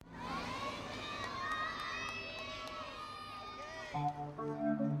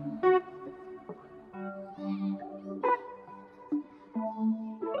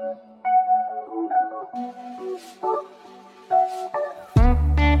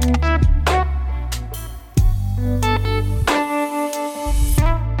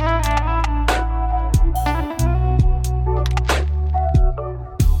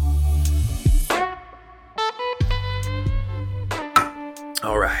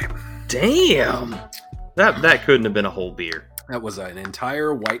All right. Damn. That couldn't have been a whole beer. That was an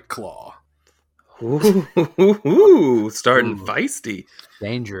entire White Claw. Ooh, starting feisty.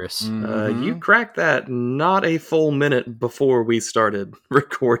 Dangerous. You cracked that not a full minute before we started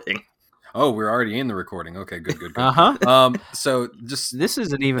recording. Oh, we're already in the recording. Okay, good. So just This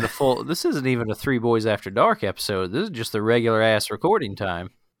isn't even a Three Boys After Dark episode. This is just the regular ass recording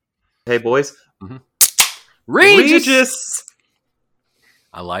time. Hey, boys. Regis!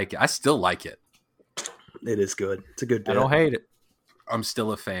 I like it. I still like it. It is good. It's a good bit. I don't hate it. I'm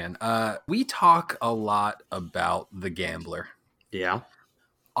still a fan. We talk a lot about The Gambler. Yeah.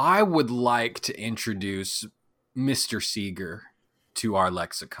 I would like to introduce Mr. Seeger to our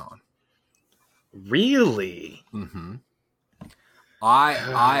lexicon. Really? Mm-hmm.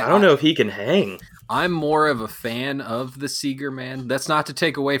 I don't know if he can hang. I'm more of a fan of the Seeger, man. That's not to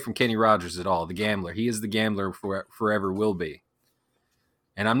take away from Kenny Rogers at all. The Gambler. He is the Gambler forever will be.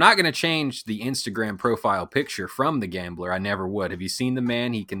 And I'm not going to change the Instagram profile picture from the Gambler. I never would. Have you seen the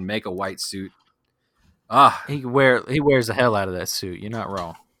man? He can make a white suit. He wears the hell out of that suit. You're not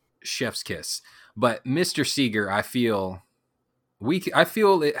wrong. Chef's kiss. But Mr. Seeger, I feel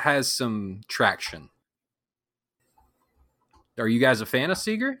it has some traction. Are you guys a fan of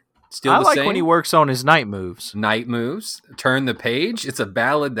Seeger? Still I the like same? when he works on his night moves. Night moves. Turn the page. It's a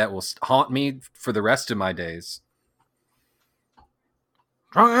ballad that will haunt me for the rest of my days.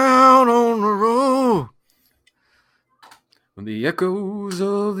 Out on the road. When the echoes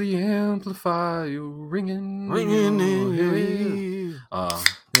of the amplifier ringing In your ear.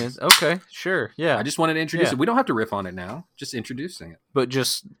 Yes, okay, sure, yeah. I just wanted to introduce Yeah. it. We don't have to riff on it now. Just introducing it. But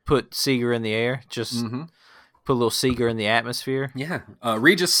just put Seeger in the air. Just put a little Seeger in the atmosphere. Yeah.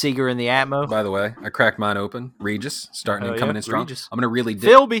 Regis. Seeger in the atmo. By the way, I cracked mine open. Regis starting and coming in strong. Regis. I'm gonna really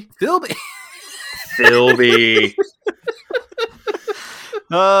Philby. Philby.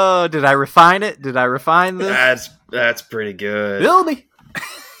 Oh, did I refine it? Did I refine this? That's pretty good.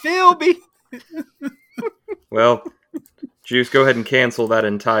 Philby. Well, Juice, go ahead and cancel that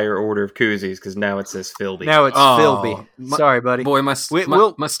entire order of koozies because now it says Philby. Now it's Philby. Sorry, buddy. Boy, my stimmy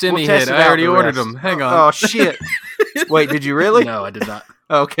we'll hit. test it I out already the ordered rest. them. Hang on. Oh shit! Wait, did you really? No, I did not.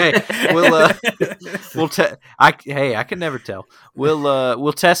 Okay, I can never tell.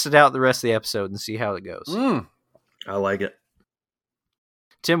 We'll test it out the rest of the episode and see how it goes. I like it.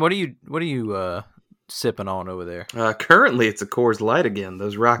 Tim, what are you sipping on over there? Currently, it's a Coors Light again.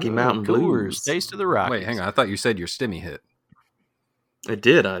 Those Rocky Mountain Blues. Taste of the Rockies. Wait, hang on. I thought you said your stimmy hit. It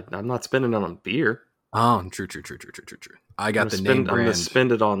did. I'm not spending it on beer. Oh, true. I got the name brand. I'm going to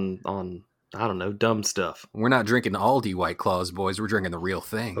spend it on I don't know, dumb stuff. We're not drinking Aldi White Claws, boys. We're drinking the real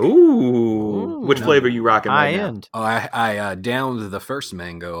thing. Ooh. Which flavor are you rocking right now? High end. Oh, I downed the first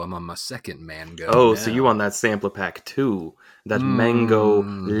mango. I'm on my second mango. Oh, now. so you on that sampler pack too. That mango,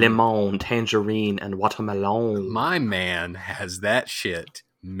 lemon, tangerine, and watermelon. My man has that shit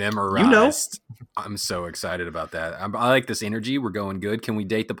memorized. You know. I'm so excited about that. I like this energy. We're going good. Can we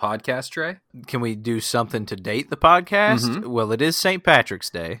date the podcast, Trey? Can we do something to date the podcast? Well, it is St. Patrick's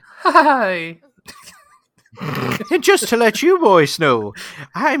Day. Hi. And just to let you boys know,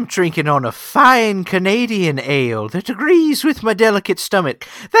 I'm drinking on a fine Canadian ale that agrees with my delicate stomach.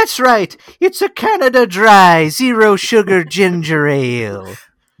 That's right, it's a Canada Dry, zero sugar ginger ale.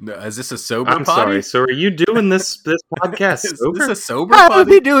 No, is this a sober I'm potty? sorry. So are you doing this podcast Is sober? this a sober I'll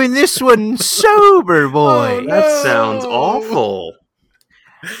potty? be doing this one sober, boy. That sounds awful.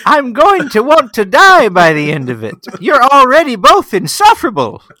 I'm going to want to die by the end of it. You're already both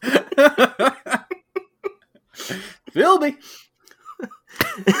insufferable. Philby.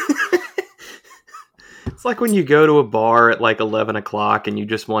 It's like when you go to a bar at like 11 o'clock and you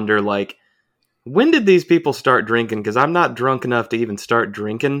just wonder, like, when did these people start drinking? Because I'm not drunk enough to even start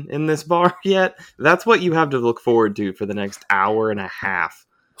drinking in this bar yet. That's what you have to look forward to for the next hour and a half.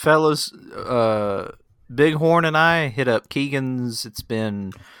 Fellas, Bighorn and I hit up Keegan's. It's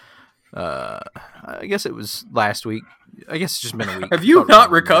been, I guess it was last week. I guess it's just been a week. Have you not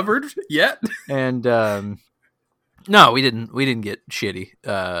recovered yet? And no, we didn't get shitty.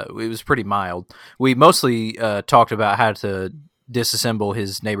 It was pretty mild. We mostly talked about how to disassemble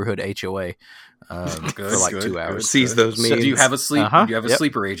his neighborhood HOA for like 2 hours. Seize those So means. do you have a sleep? Uh-huh. Do you have a Yep.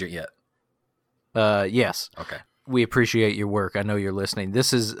 sleeper agent yet? Yes. Okay. we appreciate your work. I know you're listening.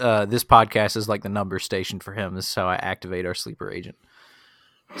 This podcast is like the number station for him. This is how I activate our sleeper agent.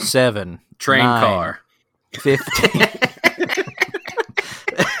 7, Train 9, car. 15.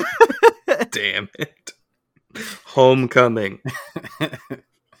 Damn it. Homecoming.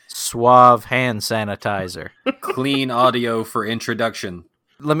 Suave hand sanitizer. Clean audio for introduction.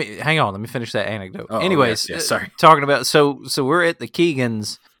 Let me finish that anecdote. Oh, Anyways, yes, sorry. Talking about so we're at the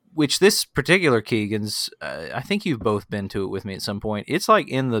Keegans, which this particular Keegans, I think you've both been to it with me at some point. It's like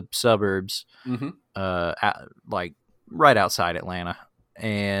in the suburbs, like right outside Atlanta,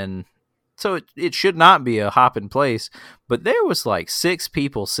 and so it should not be a hopping place. But there was like 6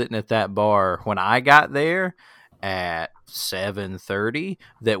 people sitting at that bar when I got there at 7:30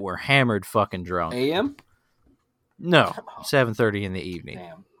 that were hammered fucking drunk. AM? No, 7:30 in the evening.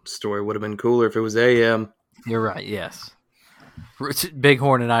 Damn. Story would have been cooler if it was AM. You're right. Yes.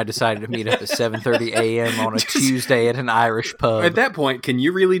 Bighorn and I decided to meet up at 7:30 a.m. on a Tuesday at an Irish pub. At that point, can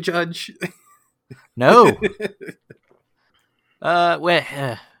you really judge? No. I'm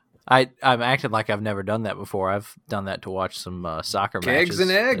acting like I've never done that before. I've done that to watch some soccer matches. Eggs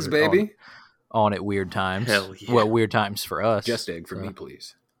and eggs, baby. On at weird times. Hell yeah. Well, weird times for us. Just egg for me,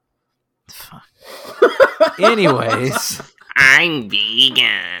 please. Fuck. Anyways. I'm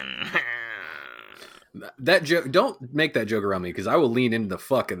vegan. That joke, don't make that joke around me because I will lean into the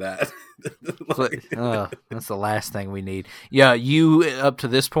fuck of that. That's the last thing we need. Yeah, you up to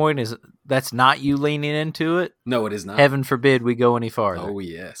this point that's not you leaning into it. No, it is not. Heaven forbid we go any farther. Oh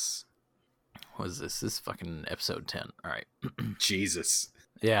yes. What is this? This is fucking episode 10. All right. Jesus.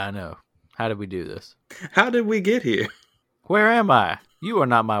 Yeah, I know. How did we do this? How did we get here? Where am I? You are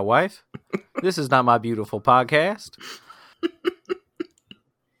not my wife. This is not my beautiful podcast.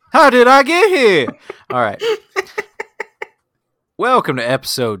 How did I get here? All right. Welcome to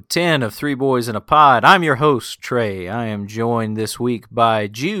episode 10 of Three Boys in a Pod. I'm your host, Trey. I am joined this week by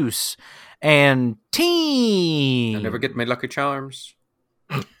Juice and Teen. I never get my Lucky Charms.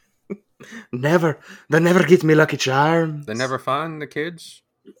 Never. They never get me Lucky Charms. They never find the kids.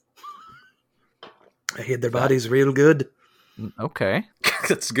 I hid their bodies real good. Okay.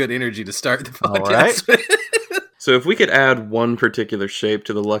 That's good energy to start the All podcast. right. So if we could add one particular shape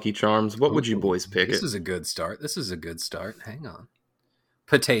to the Lucky Charms, what would you boys pick? This is a good start. Hang on.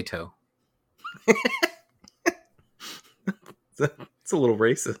 Potato. It's a little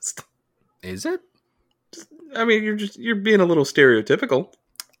racist. Is it? I mean, you're being a little stereotypical.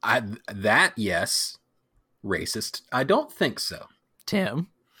 Yes. Racist. I don't think so. Tim.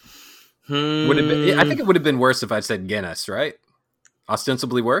 Would it be, I think it would have been worse if I said Guinness, right?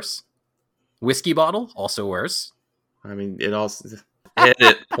 Ostensibly worse. Whiskey bottle, also worse. I mean, it also...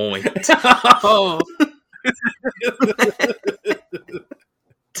 Edit point. Oh.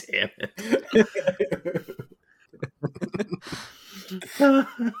 Damn it.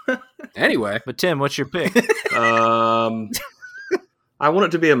 Anyway. But Tim, what's your pick? I want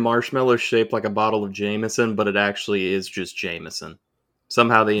it to be a marshmallow shaped like a bottle of Jameson, but it actually is just Jameson.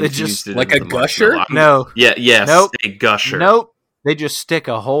 Somehow they infused it like into a the gusher? marshmallow. No. Yeah, yes, Nope. a gusher. Nope. They just stick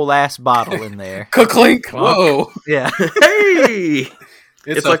a whole ass bottle in there. Clink. Whoa. Yeah. Hey!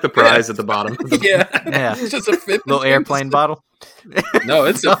 It's like the prize at the bottom. Yeah. Yeah. It's just a fifth. Little airplane bottle. No,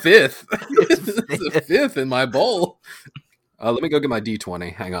 it's a fifth. It's a fifth in my bowl. Let me go get my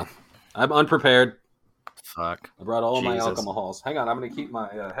D20. Hang on. I'm unprepared. Fuck. I brought all my Jesus. alcohols. Hang on. I'm going to keep my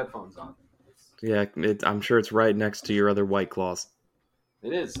headphones on. Yeah, I'm sure it's right next to your other White Claws.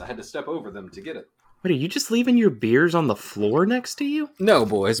 It is. I had to step over them to get it. Wait, are you just leaving your beers on the floor next to you? No,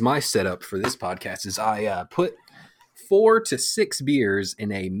 boys. My setup for this podcast is I put 4 to 6 beers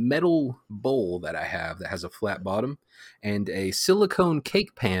in a metal bowl that I have that has a flat bottom and a silicone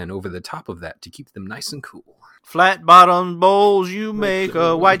cake pan over the top of that to keep them nice and cool. Flat bottom bowls, you make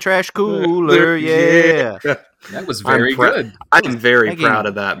a white trash cooler, yeah. That was very good. I am very Thank you. proud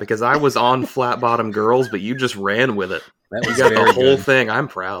of that because I was on Flat Bottom Girls, but you just ran with it. That You was got the very whole good. thing. I'm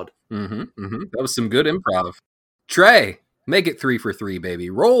proud. That was some good improv. Trey, make it 3 for 3, baby.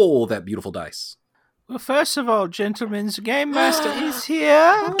 Roll that beautiful dice. Well, first of all, gentlemen, the Game Master is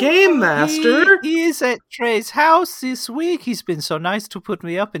here. Game Master? He is at Trey's house this week. He's been so nice to put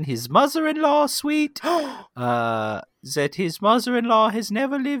me up in his mother-in-law suite that his mother-in-law has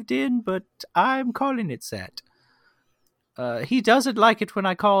never lived in, but I'm calling it that. He doesn't like it when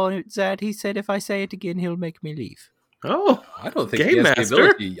I call it that. He said if I say it again, he'll make me leave. Oh, I don't think Game he has Master? the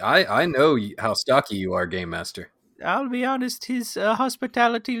ability. I know how stocky you are, Game Master. I'll be honest, his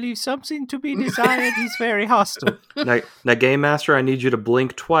hospitality leaves something to be desired. He's very hostile. now, Game Master, I need you to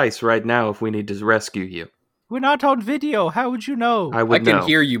blink twice right now if we need to rescue you. We're not on video. How would you know? I I would can know.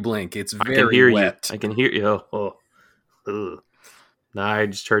 hear you blink. It's I very can hear wet. you. I can hear you. Oh. Ugh. Nah, I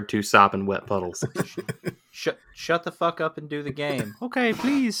just heard two sopping wet puddles. Shut the fuck up and do the game. Okay,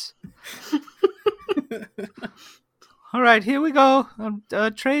 please. All right, here we go.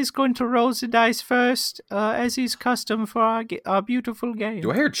 Trey's going to roll the dice first, as is custom for our beautiful game.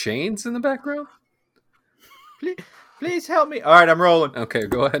 Do I hear chains in the background? Please help me. All right, I'm rolling. Okay,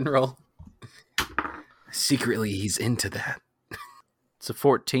 go ahead and roll. Secretly, he's into that. It's a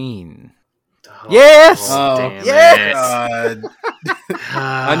 14. Oh, Yes! damn yes! it.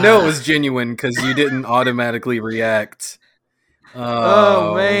 I know it was genuine because you didn't automatically react.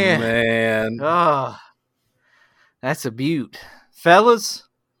 Oh, man. man. Oh, that's a beaut. Fellas,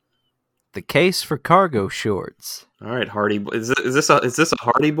 the case for cargo shorts. All right, Hardy. Is this a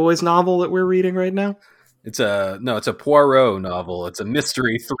Hardy Boys novel that we're reading right now? It's a Poirot novel. It's a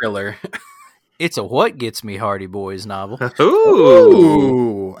mystery thriller. It's a What Gets Me Hardy Boys novel.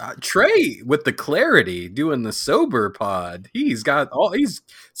 Ooh. Trey with the clarity doing the sober pod. He's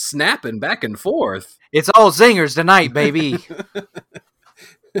snapping back and forth. It's all zingers tonight, baby.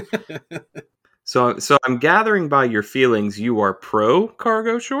 So I'm gathering by your feelings you are pro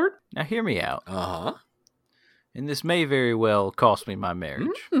cargo short? Now hear me out. Uh-huh. And this may very well cost me my marriage.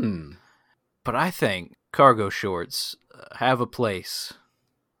 Mm. But I think cargo shorts have a place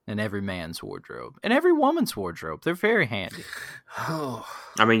in every man's wardrobe and every woman's wardrobe. They're very handy. Oh.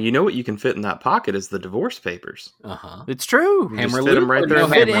 I mean, you know what you can fit in that pocket is the divorce papers. Uh-huh. It's true. You just Hammer fit 'em loop right or there no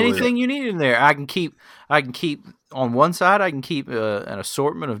in Fit hammer loop. anything you need in there. I can keep on one side. I can keep an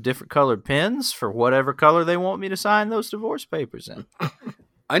assortment of different colored pens for whatever color they want me to sign those divorce papers in.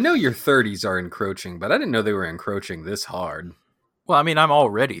 I know your 30s are encroaching, but I didn't know they were encroaching this hard. Well, I mean, I'm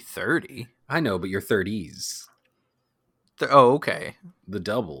already 30. I know, but your 30s. Oh, okay. The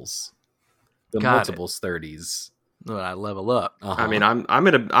doubles. The Got multiples 30s. When I level up. Uh-huh. I mean, I'm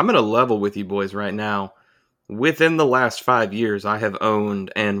at a level with you boys right now. Within the last 5 years, I have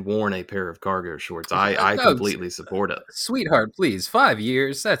owned and worn a pair of cargo shorts. I No, completely support it. Sweetheart, please. 5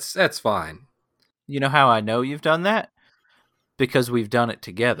 years. That's fine. You know how I know you've done that? Because we've done it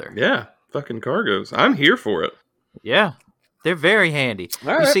together. Yeah, fucking cargos. I'm here for it. Yeah. They're very handy.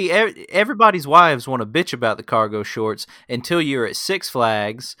 All You right. see, everybody's wives want to bitch about the cargo shorts until you're at Six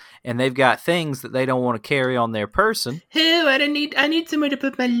Flags and they've got things that they don't want to carry on their person. Oh, I need somewhere to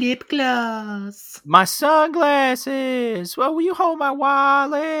put my lip gloss. My sunglasses. Well, will you hold my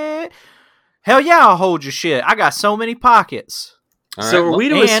wallet? Hell yeah, I'll hold your shit. I got so many pockets. All So right, are we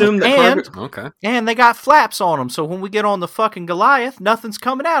to and- assume that and- cargo... Okay. And they got flaps on them, so when we get on the fucking Goliath, nothing's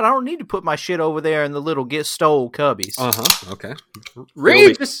coming out. I don't need to put my shit over there in the little get stole cubbies. Uh-huh. Okay.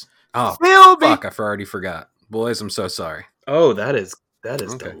 Regis! Oh, Philby! fuck. I already forgot. Boys, I'm so sorry. Oh, that is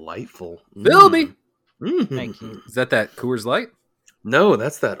Okay. delightful. Philby! Mm. Thank you. Is that Coors Light? No,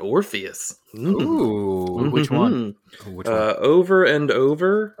 that's that Orpheus. Mm. Ooh. Which one? Which one? Over and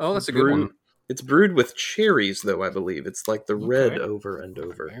over. Oh, that's a good Brewed- one. It's brewed with cherries, though, I believe. It's like the red Okay. over and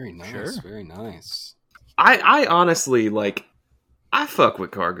over. Very nice. Sure. Very nice. I honestly, I fuck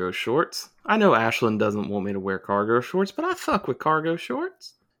with cargo shorts. I know Ashlyn doesn't want me to wear cargo shorts, but I fuck with cargo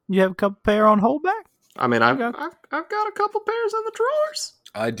shorts. You have a couple pair on holdback? I mean, I've Okay. got a couple pairs in the drawers.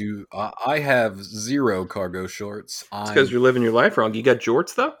 I do. I have 0 cargo shorts. It's because you're living your life wrong. You got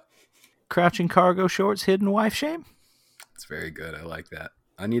jorts, though? Crouching cargo shorts, hidden wife shame? It's very good. I like that.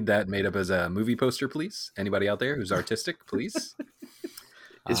 I need that made up as a movie poster, please. Anybody out there who's artistic, please.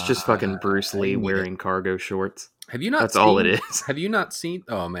 It's just fucking Bruce I Lee need wearing cargo shorts. Have you not? That's all it seen- is. Have you not seen?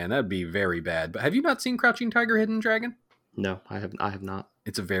 Oh man, that'd be very bad. But have you not seen Crouching Tiger, Hidden Dragon? No, I have not.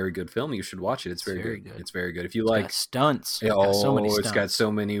 It's a very good film. You should watch it. It's very, very good. good. It's very good. If you It's like, got stunts. oh, It's got so many stunts. it's got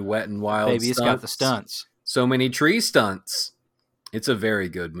so many wet and wild. Baby, it's got the stunts. So many tree stunts. It's a very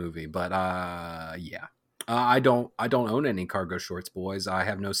good movie. But yeah. I don't own any cargo shorts, boys. I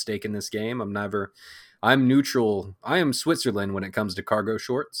have no stake in this game. I'm neutral. I am Switzerland when it comes to cargo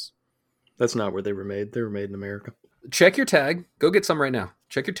shorts. That's not where they were made. They were made in America. Check your tag. Go get some right now.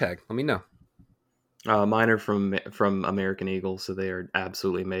 Check your tag. Let me know. Mine are from American Eagle, so they are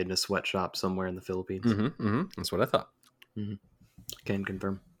absolutely made in a sweatshop somewhere in the Philippines. That's what I thought. Can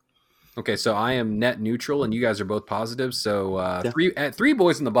confirm. Okay, so I am net neutral, and you guys are both positive. So Yeah. three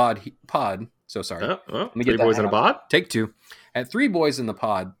boys in the pod. So sorry. Oh, me three get that boys in a out. bod? Take 2. At 3 boys in the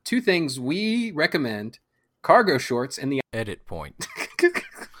pod, 2 things we recommend: cargo shorts and the Edit point.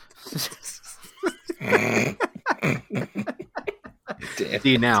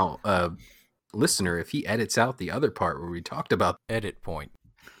 See now, listener, if he edits out the other part where we talked about Edit point.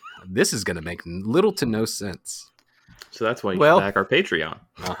 this, is going to make little to no sense. So that's why you Well- should back our Patreon.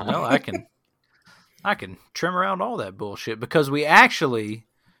 Uh-huh. No, I can trim around all that bullshit because we actually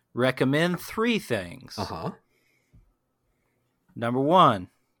recommend 3 things. Uh-huh. Number 1,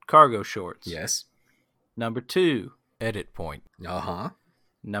 cargo shorts. Yes. Number 2, edit point. Uh-huh.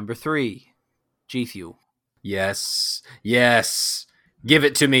 Number 3, G Fuel. Yes. Yes. Give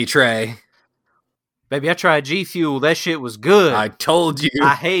it to me, Trey. Baby, I tried G Fuel. That shit was good. I told you.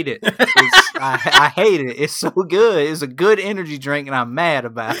 I hate it. I hate it. It's so good. It's a good energy drink, and I'm mad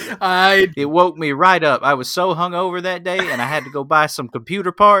about it. It woke me right up. I was so hungover that day, and I had to go buy some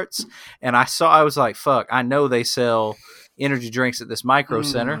computer parts. And I was like, fuck, I know they sell energy drinks at this Micro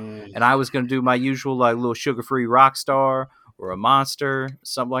Center. And I was going to do my usual, like, little sugar-free Rockstar or a Monster,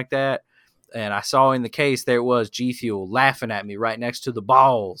 something like that. And I saw in the case there was G Fuel laughing at me right next to the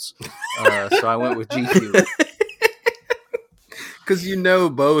balls. So I went with G Fuel. Because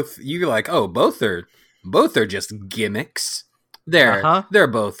both, you're like, oh, both are just gimmicks. They're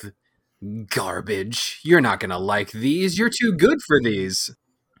both garbage. You're not gonna like these. You're too good for these.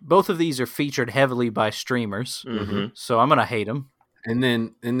 Both of these are featured heavily by streamers, so I'm gonna hate them. And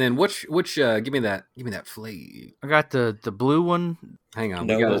then which give me that flavor. I got the blue one. Hang on.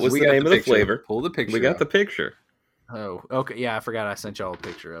 No, what was the name of the flavor? Pull the picture. We got the picture. Oh, okay. Yeah, I forgot I sent y'all a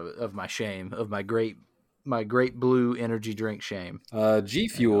picture of it, of my shame, of my great blue energy drink shame. G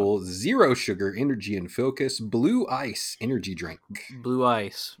Fuel, zero sugar, energy and focus, blue ice energy drink. Blue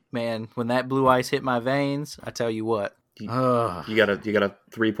ice. Man, when that blue ice hit my veins, I tell you what. You got a 3.0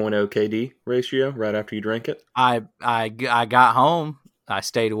 KD ratio right after you drank it? I got home. I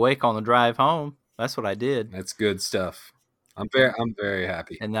stayed awake on the drive home. That's what I did. That's good stuff. I'm very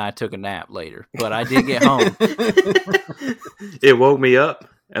happy. And then I took a nap later, but I did get home. It woke me up,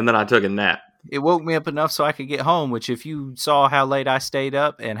 and then I took a nap. It woke me up enough so I could get home, which if you saw how late I stayed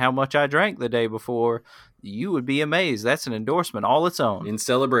up and how much I drank the day before, you would be amazed. That's an endorsement all its own. In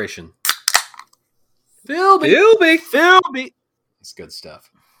celebration. Philby. It's good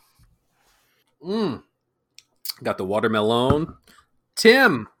stuff. Got the watermelon.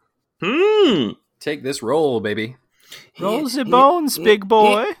 Tim. Take this roll, baby. Roll the bones, big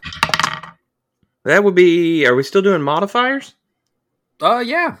boy. That would be... Are we still doing modifiers?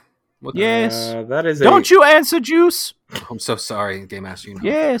 Yeah. Yes. That is Don't you answer, Juice? I'm so sorry, Game Master.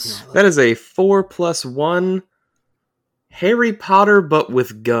 Yes. That is a 4+1 Harry Potter, but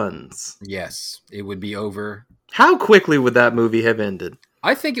with guns. Yes. It would be over. How quickly would that movie have ended?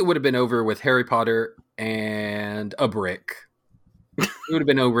 I think it would have been over with Harry Potter and a brick. It would have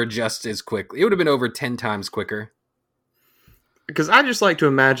been over just as quickly. It would have been over 10 times quicker. Because I just like to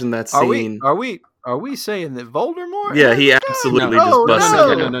imagine that scene. Are we saying that Voldemort? Yeah, he absolutely just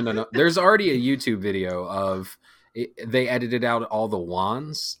busted. No. There's already a YouTube video of they edited out all the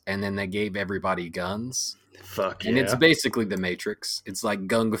wands and then they gave everybody guns. Fuck yeah. And it's basically the Matrix. It's like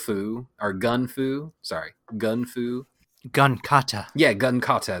Gung Fu or Gun Fu. Sorry, Gun Fu. Gun kata. Yeah, gun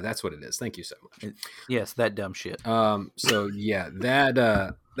kata. That's what it is. Thank you so much. Yes, that dumb shit. So yeah,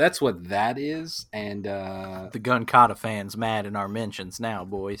 that's what that is. And the gun kata fans mad in our mentions now,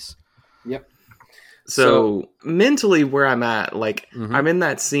 boys. Yep. So mentally, where I'm at, like I'm in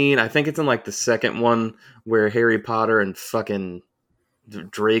that scene. I think it's in like the second one where Harry Potter and fucking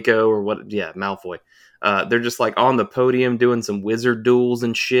Draco or what? Yeah, Malfoy. They're just like on the podium doing some wizard duels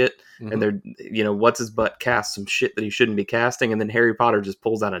and shit. And they're, what's his butt casts some shit that he shouldn't be casting. And then Harry Potter just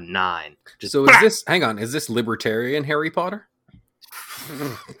pulls out a 9. So is this libertarian Harry Potter?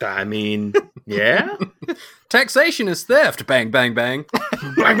 I mean, yeah. Taxation is theft. Bang, bang, bang.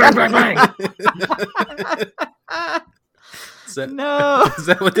 Bang, bang, bang, bang. No. Is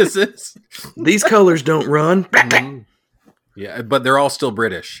that what this is? These colors don't run. Yeah, but they're all still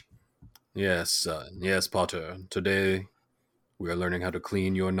British. Yes, son. Yes, Potter. Today, we are learning how to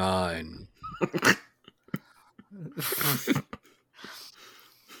clean your 9.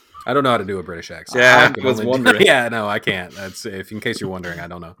 I don't know how to do a British accent. Yeah, I was wondering. Yeah, no, I can't. That's in case you're wondering. I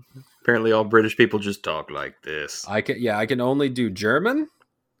don't know. Apparently, all British people just talk like this. I can only do German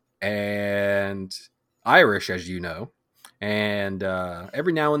and Irish, as you know, and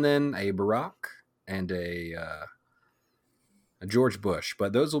every now and then a Barack and a George Bush,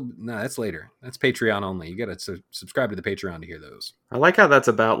 but that's later. That's Patreon only. You got to subscribe to the Patreon to hear those. I like how that's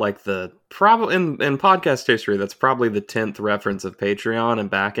about like in podcast history. That's probably the 10th reference of Patreon and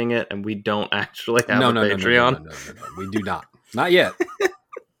backing it, and we don't actually have a Patreon. No. We do not. Not yet.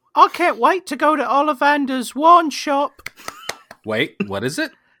 I can't wait to go to Ollivander's wine shop. Wait, what is it?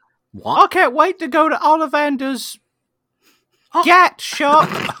 I can't wait to go to Ollivander's gat shop.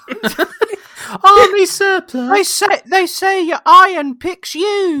 Army surplus. They say your iron picks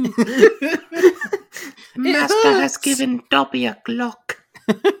you. Master has given Dobby a Glock.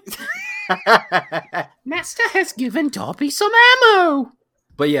 Master has given Dobby some ammo.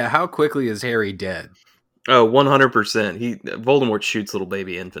 But yeah, how quickly is Harry dead? Oh, 100%. Voldemort shoots little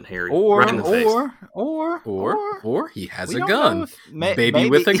baby infant Harry right in the face. Or he has we a don't gun. know Baby maybe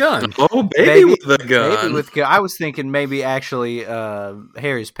with a gun. Oh, baby with a gun. Baby with gun. I was thinking maybe actually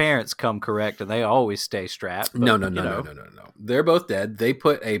Harry's parents come correct and they always stay strapped. No. They're both dead. They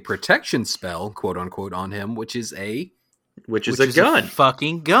put a protection spell, quote unquote, on him, which is a gun.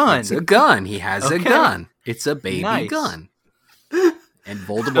 Fucking gun. It's a gun. He has a gun. It's a baby Nice. gun. And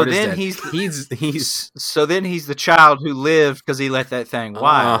Voldemort is dead. He's So then he's the child who lived because he let that thing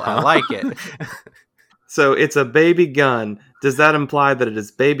wild. I like it. So it's a baby gun. Does that imply that it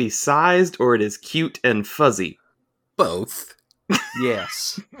is baby sized or it is cute and fuzzy? both.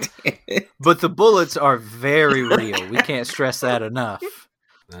 Yes. But the bullets are very real. We can't stress that enough.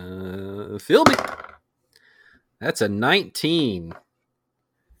 Philby. That's a 19.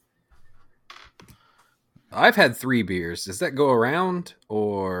 I've had 3 beers. Does that go around,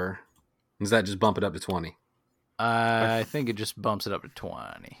 or does that just bump it up to 20? I think it just bumps it up to 20.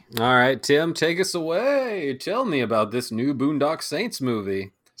 All right, Tim, take us away. Tell me about this new Boondock Saints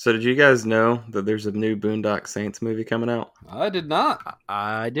movie. So did you guys know that there's a new Boondock Saints movie coming out? I did not.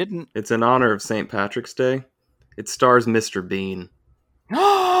 I didn't. It's in honor of St. Patrick's Day. It stars Mr. Bean.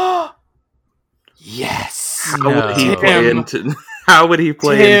 Yes. How would he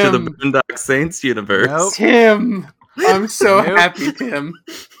play into the Boondock Saints universe? Nope. Tim, I'm so happy, Tim.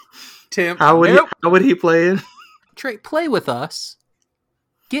 Tim, How would he play in? Trey, play with us.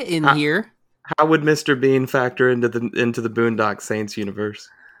 Get in here. How would Mr. Bean factor into the Boondock Saints universe?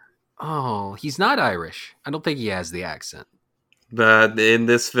 Oh, he's not Irish. I don't think he has the accent. But in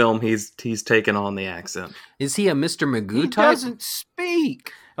this film, he's taken on the accent. Is he a Mr. Magoo He type? doesn't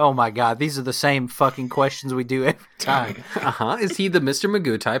speak. Oh my god, these are the same fucking questions we do every time. Is he the Mr.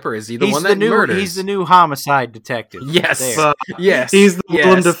 Magoo type, or is he the He's one the that new. murders? He's the new homicide detective. Yes. There. Yes. He's the yes.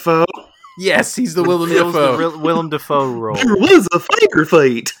 Willem Dafoe. Yes, he's the Willem Fills Dafoe. the Willem Dafoe role. There was a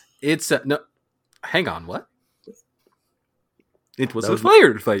fight. It's no. Hang on, what? It was That a was-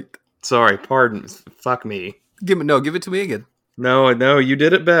 fire fight. Sorry, pardon. Fuck me. Give it to me again. No, you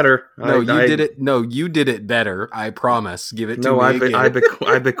did it better. No, you did it. No, you did it better. I promise. Give it to me again.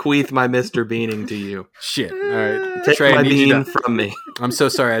 I bequeath my Mr. Beaning to you. Shit. All right, Take Trey, my I need you bean to. from me. I'm so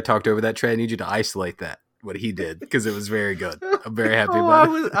sorry I talked over that. Trey, I need you to isolate that. What he did, because it was very good. I'm very happy about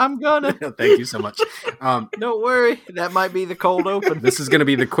it. I'm gonna. Thank you so much. Don't worry, that might be the cold open. This is going to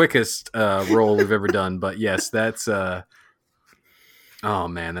be the quickest roll we've ever done, but yes, that's. Oh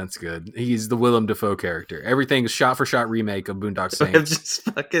man, that's good. He's the Willem Dafoe character. Everything's shot for shot remake of Boondock It's Saints, just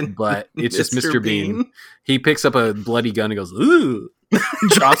fucking. but it's just Mr. Bean. He picks up a bloody gun and goes, "Ooh!"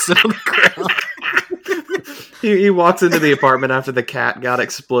 drops it on the ground. He walks into the apartment after the cat got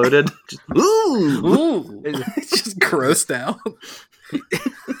exploded. Just, Ooh! It's just grossed out.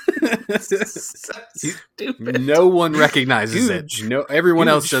 stupid. No one recognizes it. No, everyone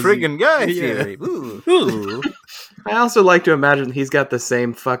else does. friggin' guy Yeah. theory. Ooh. Ooh. I also like to imagine he's got the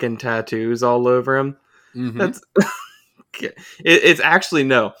same fucking tattoos all over him. Mhm. That's it's actually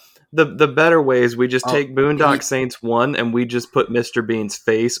no. The better way is we just take Boondock Saints 1 and we just put Mr. Bean's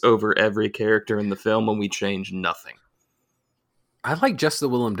face over every character in the film and we change nothing. I like just the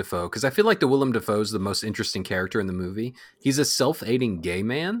Willem Dafoe because I feel like the Willem Dafoe is the most interesting character in the movie. He's a self-aiding gay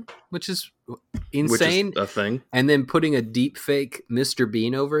man, which is insane. Which is a thing. And then putting a deep fake Mr.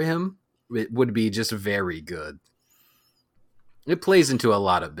 Bean over him, it would be just very good. It plays into a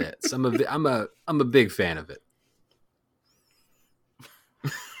lot of bits. I'm a big fan of it.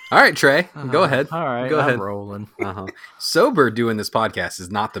 All right, Trey, go ahead. All right, go ahead. I'm rolling. Sober doing this podcast is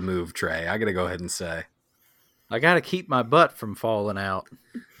not the move, Trey. I gotta go ahead and say I got to keep my butt from falling out.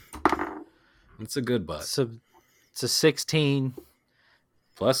 it's a good butt. It's a 16.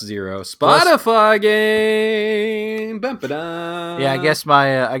 Plus 0. Spotify game. Bum-ba-dum. Yeah, I guess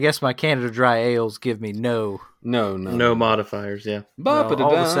my Canada Dry ales give me no. No. No modifiers, yeah. Bum-ba-da-dum.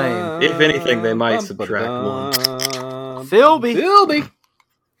 all the same. If anything, they might subtract Bum-ba-da-dum. Philby.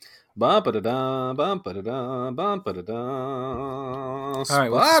 Bum-ba-da-dum, bum-ba-da-dum, bum-ba-da-dum. All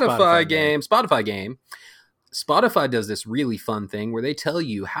right, what's the Spotify Spotify game. Spotify game. Spotify does this really fun thing where they tell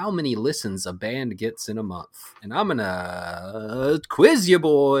you how many listens a band gets in a month. And I'm going to quiz you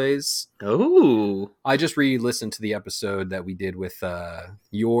boys. Oh. I just re-listened to the episode that we did with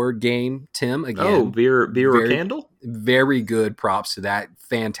your game, Tim, again. Oh, beer or Very- candle? Very good props to that.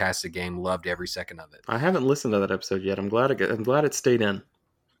 Fantastic game. Loved every second of it. I haven't listened to that episode yet. I'm glad it stayed in.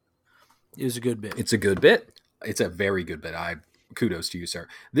 It was a good bit. It's a good bit. It's a very good bit. Kudos to you, sir.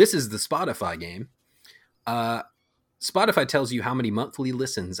 This is the Spotify game. Spotify tells you how many monthly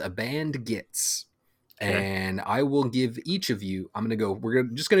listens a band gets. Okay. And I will give each of you, we're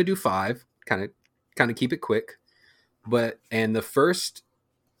just going to do 5, kind of kind of keep it quick. And the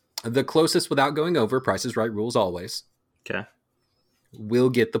closest without going over, Price is Right rules always, Okay. will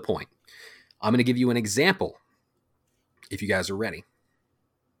get the point. I'm going to give you an example if you guys are ready.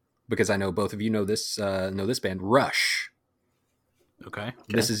 Because I know both of you know this band, Rush. Okay.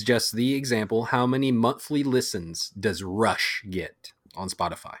 This is just the example. How many monthly listens does Rush get on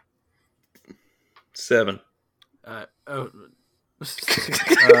Spotify? 7. Okay.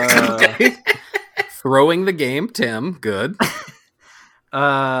 Throwing the game, Tim. Good.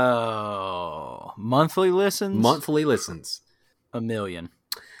 Monthly listens? Monthly listens. 1 million.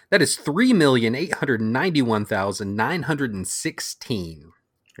 That is 3,891,916.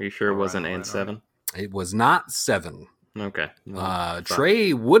 Are you sure it wasn't Alright, 7? It was not 7. Okay.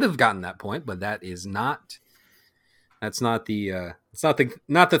 Trey would have gotten that point, but that is not. That's not the. It's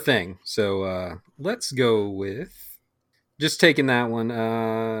not the thing. So let's go with just taking that one.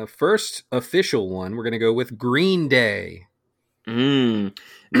 First official one. We're gonna go with Green Day. Now,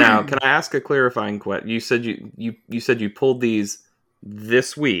 can I ask a clarifying question? You said you said you pulled these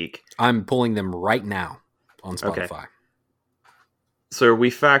this week. I'm pulling them right now on Spotify. Okay. So are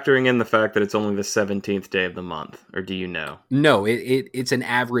we factoring in the fact that it's only the 17th day of the month, or do you know? No, it's an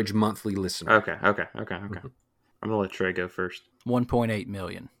average monthly listener. Okay. I'm gonna let Trey go first. 1.8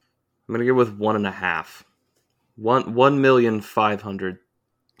 million. I'm gonna go with 1.5. 1,500,000.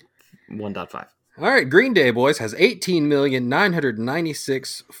 1.5. All right, Green Day boys has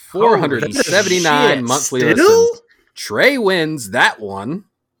 18,996,479 monthly listens. Trey wins that one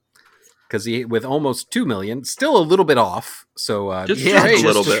because he with almost 2 million, still a little bit off. So Just a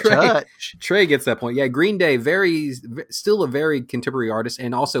little bit. Trey gets that point. Yeah, Green Day still a very contemporary artist,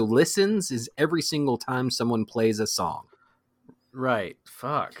 and also listens is every single time someone plays a song. Right.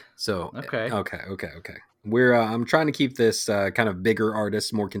 Fuck. So Okay. Okay. We're I'm trying to keep this kind of bigger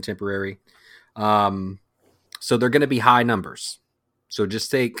artists, more contemporary. So they're going to be high numbers. So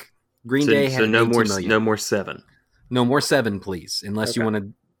just take Green Day. So no 18 more, million. no more 7. No more 7, please, unless you want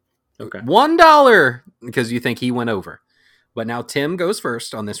to. Okay. $1 because you think he went over. But now Tim goes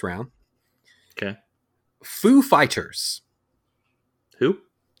first on this round. Okay. Foo Fighters. Who?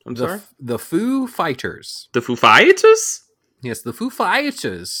 I'm sorry. The Foo Fighters. The Foo Fighters? Yes, the Foo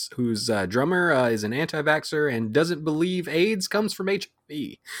Fighters, whose drummer is an anti-vaxxer and doesn't believe AIDS comes from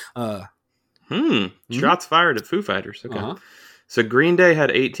HIV. Shots fired at Foo Fighters. Okay. Uh-huh. So Green Day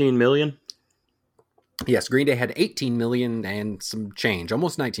had 18 million. Yes, Green Day had 18 million and some change,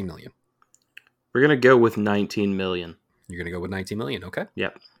 almost 19 million. We're gonna go with 19 million. You're gonna go with 19 million, okay?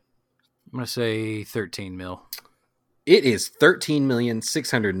 Yep. I'm gonna say 13 mil. It is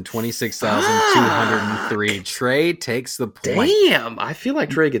 13,626,203. Trey takes the point. Damn, I feel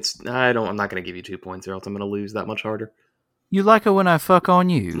like Trey gets. I'm not gonna give you 2 points, or else I'm gonna lose that much harder. You like it when I fuck on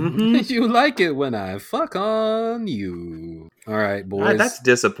you. Mm-hmm. You like it when I fuck on you. All right, boys. That's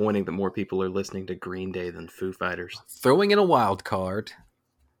disappointing that more people are listening to Green Day than Foo Fighters. Throwing in a wild card.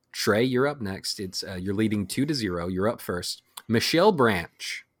 Trey, you're up next. It's you're leading 2-0. You're up first. Michelle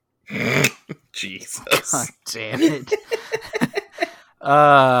Branch. Jesus. God damn it.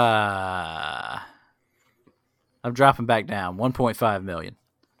 I'm dropping back down. 1.5 million.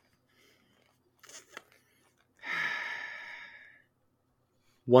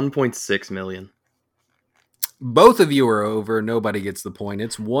 $1.6 million. Both of you are over. Nobody gets the point.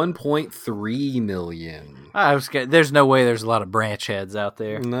 It's 1.3 million. I was scared. There's no way there's a lot of branch heads out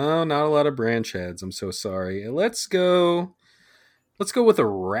there. No, not a lot of branch heads. I'm so sorry. Let's go with a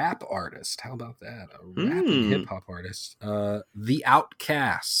rap artist. How about that? A rap and hip hop artist. The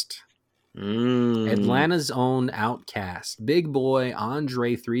Outcast. Atlanta's own Outcast. Big Boy,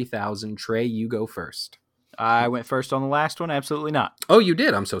 Andre 3000. Trey, you go first. I went first on the last one. Absolutely not. Oh, you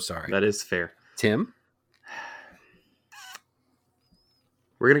did? I'm so sorry. That is fair. Tim?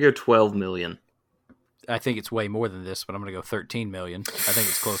 We're going to go 12 million. I think it's way more than this, but I'm going to go 13 million. I think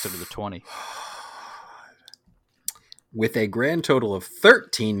it's closer to the 20. With a grand total of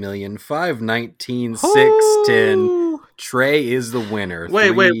 13,519,610, Trey is the winner.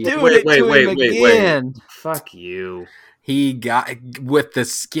 Wait. Fuck you. He got with the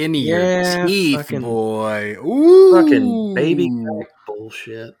skinnier teeth, fucking, boy. Ooh. Fucking baby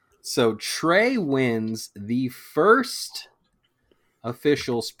bullshit. So Trey wins the first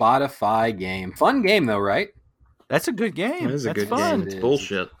official Spotify game. Fun game though, right? That's a good game. That is a That's good fun. game. It's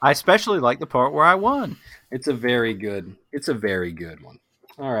bullshit. I especially like the part where I won. It's a very good one.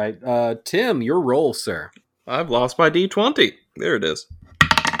 All right. Tim, your roll, sir. I've lost my D20. There it is.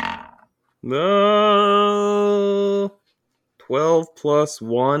 No. 12 plus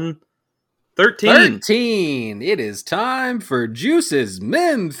 1. 13. 13. It is time for Juice's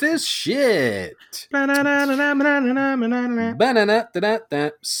Memphis shit. Ba-na-na-da-da-da.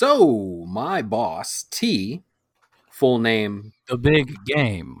 So, my boss, T, full name, The big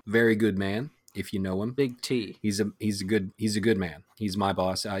game. very good man, if you know him. Big T. He's a good man. He's my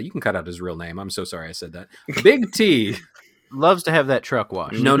boss. You can cut out his real name. I'm so sorry I said that. Big T. Loves to have that truck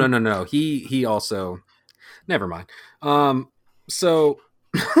washed. No. He also, never mind. So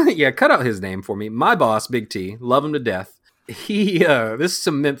yeah, cut out his name for me. My boss, Big T, love him to death. This is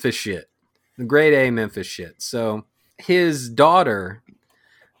some Memphis shit. Grade A Memphis shit. So his daughter,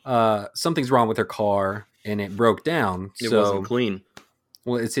 something's wrong with her car and it broke down. It wasn't clean.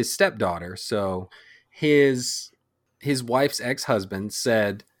 Well, it's his stepdaughter. So his wife's ex-husband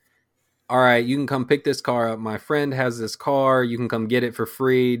said, all right, you can come pick this car up. My friend has this car. You can come get it for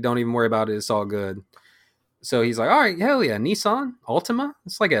free. Don't even worry about it. It's all good. So he's like, all right, hell yeah. Nissan Altima.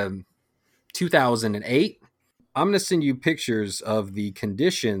 It's like a 2008. I'm going to send you pictures of the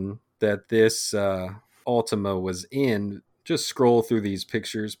condition that this Altima was in. Just scroll through these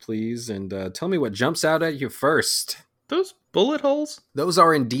pictures, please. And tell me what jumps out at you first. Those bullet holes? Those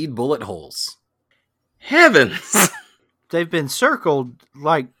are indeed bullet holes. Heavens! They've been circled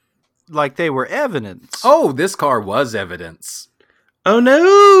like they were evidence. Oh, this car was evidence. Oh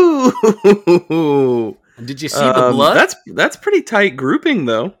no! Did you see the blood? That's pretty tight grouping,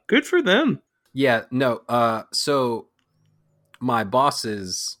 though. Good for them. Yeah, no. So my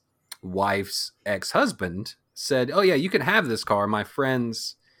boss's wife's ex-husband said, oh yeah, you can have this car. My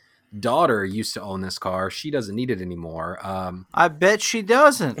friend's daughter used to own this car. She doesn't need it anymore. I bet she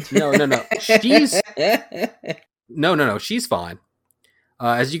doesn't. No. She's no. She's fine.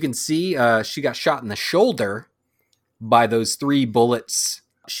 As you can see, she got shot in the shoulder by those 3 bullets.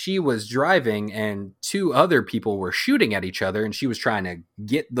 She was driving and 2 other people were shooting at each other and she was trying to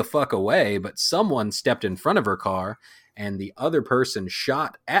get the fuck away, but someone stepped in front of her car and the other person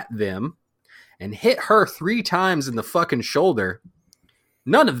shot at them and hit her 3 times in the fucking shoulder.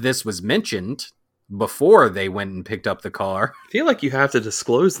 None of this was mentioned before they went and picked up the car. I feel like you have to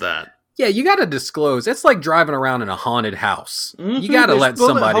disclose that. Yeah, you got to disclose. It's like driving around in a haunted house. Mm-hmm. You got to let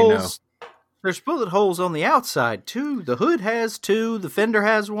somebody know. There's bullet holes on the outside, too. The hood has 2. The fender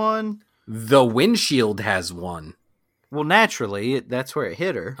has 1. The windshield has 1. Well, naturally, that's where it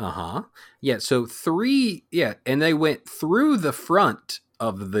hit her. Uh-huh. Yeah, so 3... Yeah, and they went through the front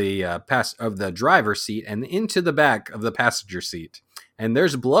of the of the driver's seat and into the back of the passenger seat. And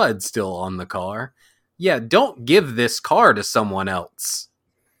there's blood still on the car. Yeah, don't give this car to someone else.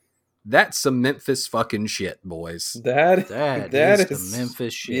 That's some Memphis fucking shit, boys. That is some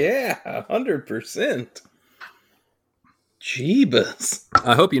Memphis shit. Yeah, 100%. Jeebus.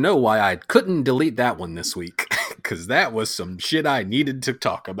 I hope you know why I couldn't delete that one this week. Because that was some shit I needed to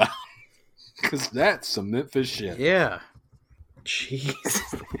talk about. Because that's some Memphis shit. Yeah. Jeez.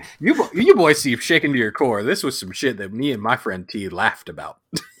 You boys see shaking to your core. This was some shit that me and my friend T laughed about.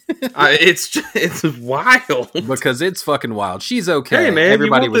 It's wild. Because it's fucking wild. She's okay. Hey man,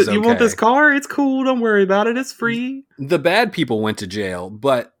 Everybody was okay. You want this car? It's cool. Don't worry about it. It's free. The bad people went to jail,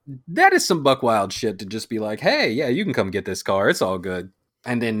 but that is some buck wild shit to just be like, hey, yeah, you can come get this car. It's all good.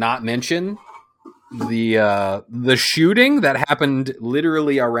 And then not mention the shooting that happened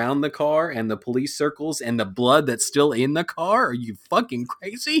literally around the car and the police circles and the blood that's still in the car. Are you fucking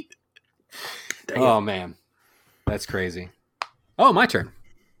crazy? Damn. Oh man, that's crazy. Oh, my turn.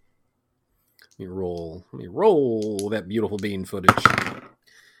 Let me roll that beautiful bean footage.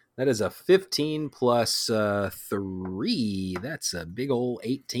 That is a 15 plus 3. That's a big old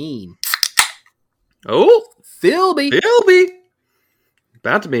 18. Oh, Philby.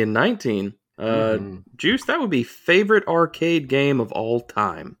 About to be a 19. Juice, that would be favorite arcade game of all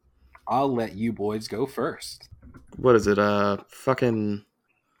time. I'll let you boys go first. What is it? Fucking...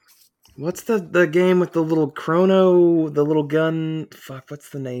 What's the game with the little chrono, the little gun? Fuck, what's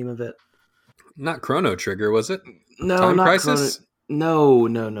the name of it? Not Chrono Trigger, was it? No, Time not Crisis? No.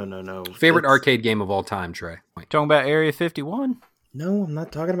 Favorite arcade game of all time, Trey. Talking about Area 51? No, I'm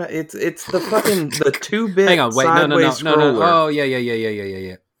not talking about it's the fucking the 2-bit. Hang on, wait, no. scroller. Oh,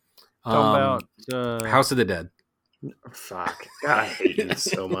 yeah. Talking about House of the Dead. Fuck. God, I hate this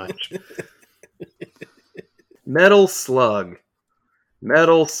so much. Metal Slug.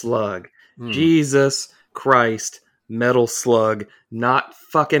 Jesus Christ. Metal Slug. Not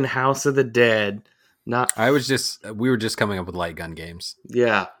fucking House of the Dead. Not. We were just coming up with light gun games.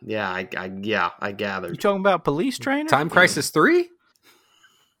 Yeah. I gathered. You talking about Police Trainer? Time Crisis 3?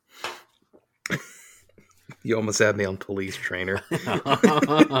 You almost had me on Police Trainer.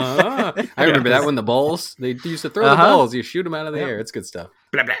 I remember that when the balls, they used to throw the balls. You shoot them out of the air. It's good stuff.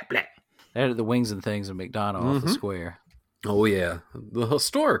 Blah, blah, blah. They had the Wings and Things in McDonald off the Mhm. square. Oh yeah, the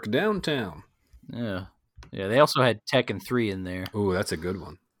historic downtown. Yeah. Yeah, they also had Tekken 3 in there. Oh, that's a good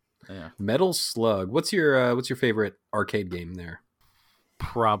one. Yeah. Metal Slug. What's your favorite arcade game there?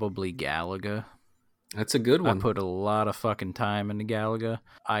 Probably Galaga. That's a good one. I put a lot of fucking time into Galaga.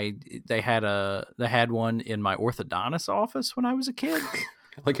 They had one in my orthodontist office when I was a kid. I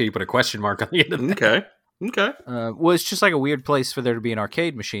like how you put a question mark on the end of that. Okay. Well, it's just like a weird place for there to be an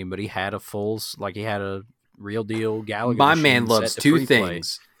arcade machine, but he had he had a real deal Galaga. My machine man loves set to two free play.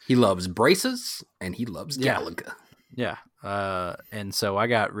 things. He loves braces and he loves Yeah. Galaga. Yeah. And so I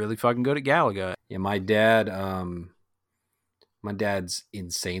got really fucking good at Galaga. Yeah, my dad's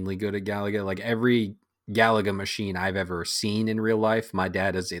insanely good at Galaga. Like every Galaga machine I've ever seen in real life, my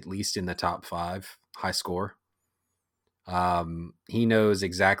dad is at least in the top 5 high score. He knows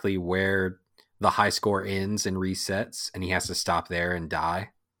exactly where the high score ends and resets, and he has to stop there and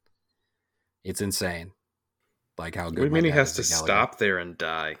die. It's insane. Like how good. What do you mean my he dad has is to at Galaga. stop there and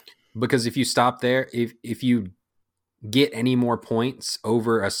die? Because if you stop there, if you get any more points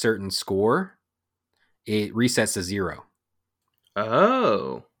over a certain score, it resets to 0.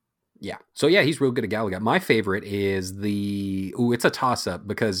 Oh. Yeah. So yeah, he's real good at Galaga. My favorite is it's a toss up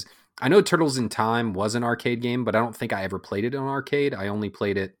because I know Turtles in Time was an arcade game, but I don't think I ever played it on arcade. I only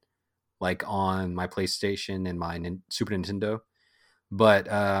played it like on my PlayStation and my Super Nintendo.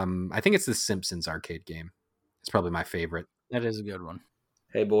 But I think it's the Simpsons arcade game. It's probably my favorite. That is a good one.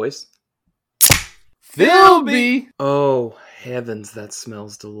 Hey, boys. Philby! Oh, heavens, that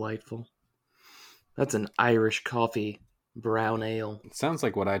smells delightful. That's an Irish coffee brown ale. It sounds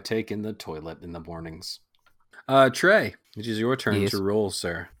like what I take in the toilet in the mornings. Trey, it is your turn Yes. to roll,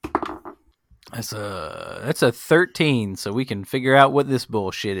 sir. That's a 13, so we can figure out what this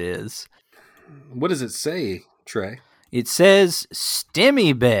bullshit is. What does it say, Trey? It says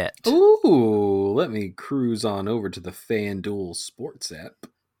Stimmy Bet. Ooh, let me cruise on over to the FanDuel Sports app.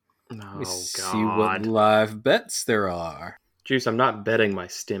 Oh, Let me see God. what live bets there are. Juice, I'm not betting my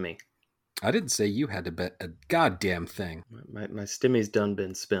stimmy. I didn't say you had to bet a goddamn thing. My stimmy's done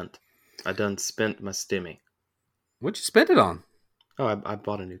been spent. I done spent my stimmy. What'd you spend it on? Oh, I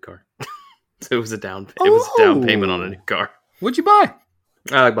bought a new car. So it was a down payment on a new car. What'd you buy?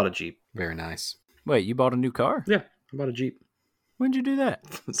 I bought a Jeep. Very nice. Wait, you bought a new car? Yeah, I bought a Jeep When'd you do that?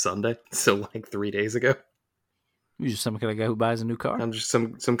 Sunday. So like 3 days ago. You just some kind of guy who buys a new car? I'm just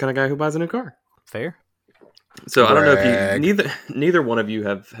some kind of guy who buys a new car. Fair. So I don't know Brag. if you neither one of you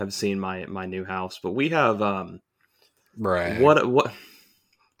have seen my new house, but we have Brag. what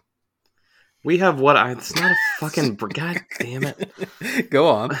we have what I it's not a fucking god damn it. Go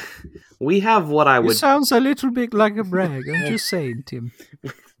on. We have what I It would sounds a little bit like a brag. I'm just saying, Tim.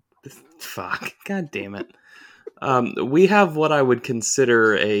 fuck. God damn it. We have what I would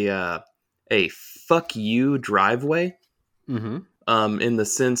consider a fuck you driveway. Mm-hmm. In the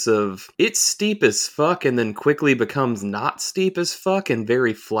sense of it's steep as fuck and then quickly becomes not steep as fuck and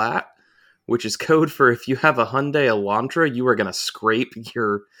very flat, which is code for if you have a Hyundai Elantra, you are going to scrape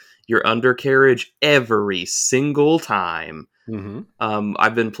your undercarriage every single time. Mm-hmm.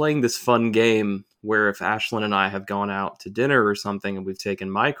 I've been playing this fun game where if Ashlyn and I have gone out to dinner or something and we've taken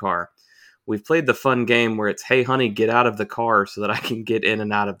my car, we've played the fun game where it's, hey, honey, get out of the car so that I can get in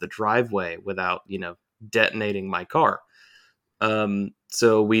and out of the driveway without, detonating my car.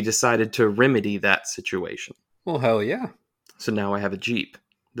 So we decided to remedy that situation. Well, hell yeah. So now I have a Jeep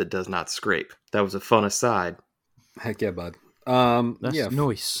that does not scrape. That was a fun aside. Heck yeah, bud. That's yeah,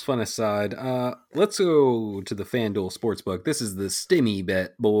 nice. fun aside. Let's go to the FanDuel Sportsbook. This is the Stimmy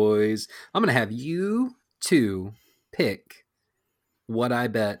Bet, boys. I'm going to have you two pick what I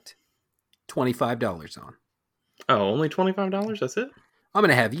bet $25 on. Oh, only $25? That's it? I'm going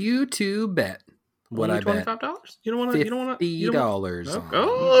to have you two bet what only I bet $25? You don't want to? $50 on.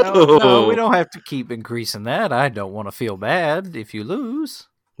 Oh. No, we don't have to keep increasing that. I don't want to feel bad if you lose.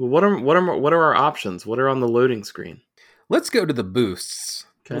 Well, what are our options? What are on the loading screen? Let's go to the boosts.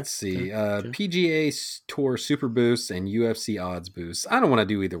 Okay, Let's see. okay. PGA Tour Super Boosts and UFC Odds Boosts. I don't want to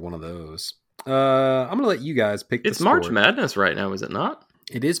do either one of those. I'm going to let you guys pick It's the March sport. Madness right now, is it not?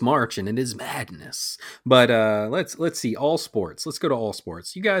 It is March and it is madness. But let's see all sports. Let's go to all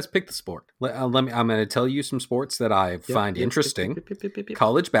sports. You guys pick the sport. I'm going to tell you some sports that I find interesting. Yep.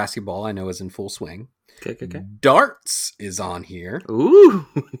 College basketball I know is in full swing. Okay. Darts is on here. Ooh.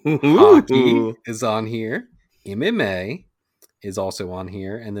 Hockey is on here. MMA is also on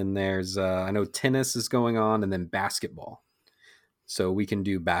here. And then there's, I know tennis is going on, and then basketball. So we can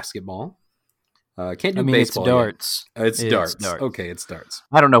do basketball. Can't do I mean, baseball. it's darts. It's darts. Okay, it's darts.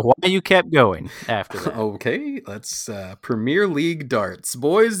 I don't know why you kept going after that. Okay, let's Premier League darts,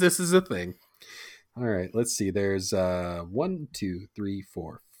 boys. This is a thing. All right, let's see. There's 1, 2, 3,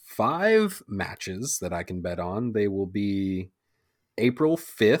 4, 5 matches that I can bet on. They will be April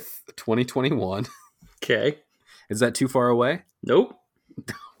 5th, 2021. Okay. Is that too far away? Nope.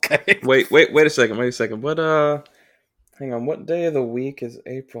 Okay. Wait a second. What hang on, what day of the week is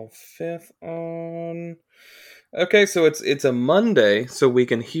April 5th on? Okay, so it's a Monday, so we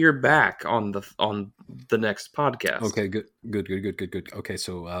can hear back on the next podcast. Okay, good. Okay,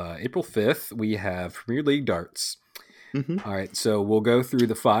 so April 5th, we have Premier League darts. Mm-hmm. All right, so we'll go through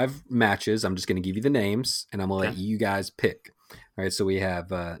the 5 matches. I'm just going to give you the names, and I'm going to let you guys pick. All right, so we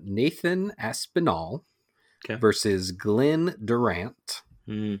have Nathan Aspinall versus Glenn Durant.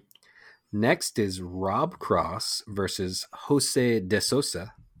 Mm. Next is Rob Cross versus Jose De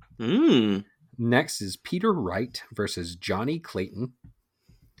Sosa. Mm. Next is Peter Wright versus Johnny Clayton.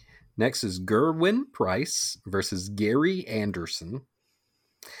 Next is Gerwin Price versus Gary Anderson.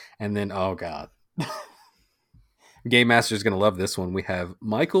 And then, oh God. Game Master's going to love this one. We have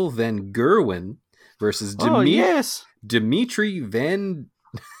Michael Van Gerwen versus Dimitri Van...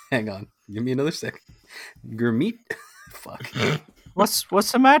 Hang on. Give me another second. Fuck.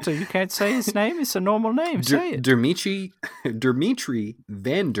 What's the matter? You can't say his name. It's a normal name. Say it. Dimitri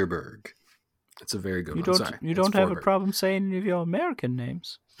Vanderberg. It's a very good one. You don't have a problem saying any of your American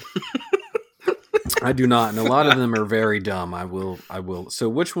names. I do not, and a lot of them are very dumb. I will. So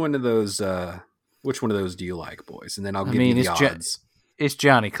which one of those do you like, boys? And then I'll give you the odds. It's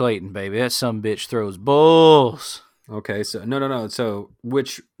Johnny Clayton, baby. That some bitch throws bulls. Okay, so no. So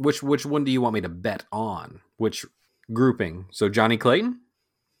which one do you want me to bet on? Which grouping? So Johnny Clayton?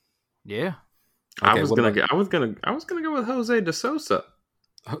 Yeah. Okay, I was gonna go with Jose De Sosa.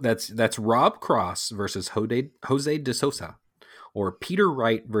 That's Rob Cross versus Jose De Sosa, or Peter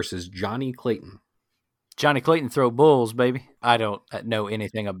Wright versus Johnny Clayton. Johnny Clayton throw bulls, baby. I don't know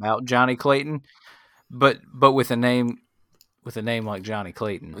anything about Johnny Clayton, but with a name like Johnny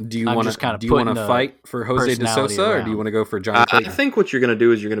Clayton, do you want to fight for Jose De Sosa, or do you want to go for Johnny Clayton? I think what you're going to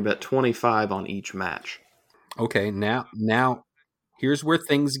do is you're going to bet 25 on each match. Okay, now here's where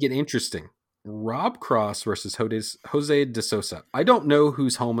things get interesting. Rob Cross versus Jose De Sosa. I don't know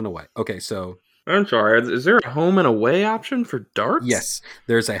who's home and away. Okay, so... I'm sorry, is there a home and away option for darts? Yes,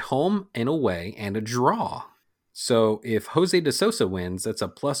 there's a home and away and a draw. So if Jose De Sosa wins, that's a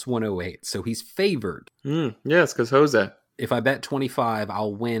plus 108. So he's favored. Yes, because Jose. If I bet 25,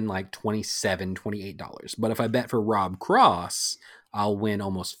 I'll win like $27, $28. But if I bet for Rob Cross, I'll win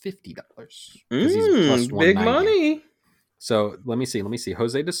almost $50. Because he's plus 190. Big money. So let me see.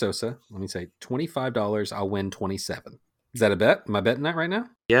 Jose De Sosa. Let me say $25. I'll win 27. Is that a bet? Am I betting that right now?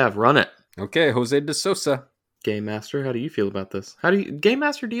 Yeah, run it. Okay, Jose De Sosa. Game Master, how do you feel about this? Game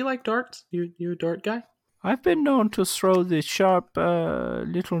Master, do you like darts? You a dart guy? I've been known to throw the sharp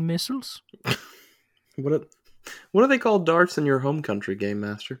little missiles. What are they called darts in your home country, Game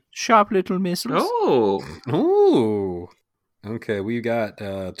Master? Sharp little missiles. Oh. Okay, we got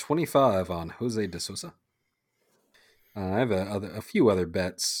 25 on Jose De Sosa. I have a few other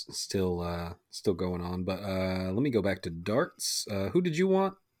bets still going on, but let me go back to darts. Who did you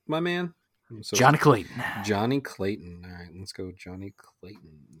want, my man? So Johnny Clayton. Johnny Clayton. All right, let's go Johnny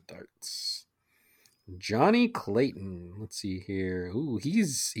Clayton darts. Johnny Clayton. Let's see here. Ooh,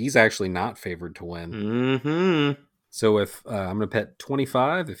 he's actually not favored to win. Mm-hmm. So if I'm gonna bet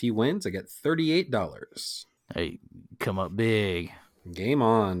 25, if he wins, I get $38. Hey, come up big. Game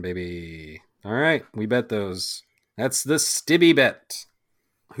on, baby. All right, we bet those. That's the Stibby bet.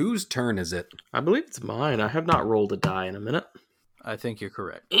 Whose turn is it? I believe it's mine. I have not rolled a die in a minute. I think you're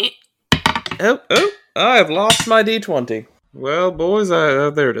correct. Oh, I've lost my D20. Well, boys,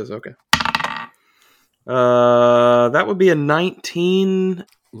 there it is. Okay. That would be a 19.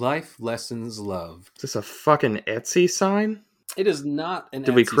 Life lessons loved. Is this a fucking Etsy sign? It is not an Etsy sign.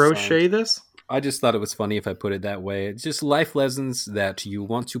 Did we crochet this? I just thought it was funny if I put it that way. It's just life lessons that you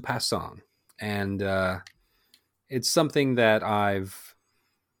want to pass on. And it's something that I've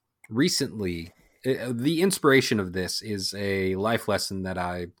recently... the inspiration of this is a life lesson that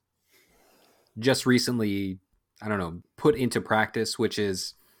I just recently, put into practice, which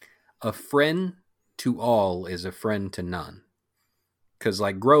is a friend to all is a friend to none. Because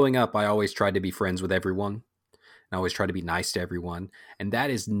like growing up, I always tried to be friends with everyone. And I always tried to be nice to everyone. And that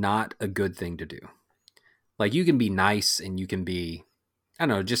is not a good thing to do. Like you can be nice and you can be,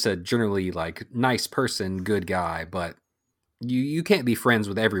 just a generally like nice person, good guy, but you can't be friends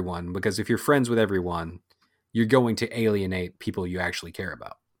with everyone, because if you're friends with everyone, you're going to alienate people you actually care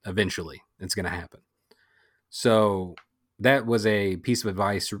about. eventually. It's going to happen. So that was a piece of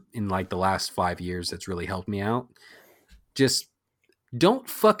advice in like the last 5 years that's really helped me out. Just don't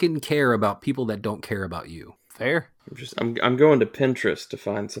fucking care about people that don't care about you. Fair. I'm going to Pinterest to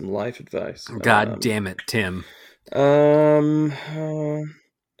find some life advice. God damn it, Tim.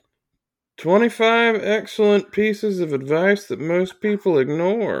 25 excellent pieces of advice that most people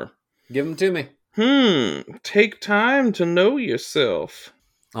ignore. Give them to me. Take time to know yourself.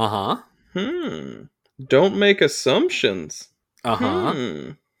 Uh-huh. Don't make assumptions.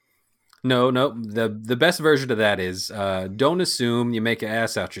 Uh-huh. No. The best version of that is don't assume you make an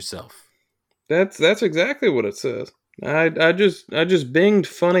ass out yourself. That's exactly what it says. I just binged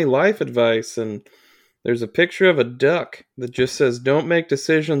funny life advice, and there's a picture of a duck that just says, "Don't make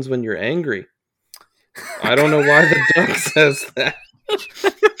decisions when you're angry." I don't know why the duck says that.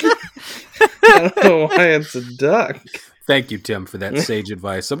 I don't know why it's a duck. Thank you, Tim, for that sage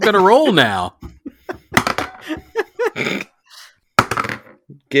advice. I'm gonna roll now.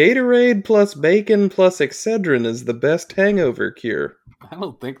 Gatorade plus bacon plus Excedrin is the best hangover cure. I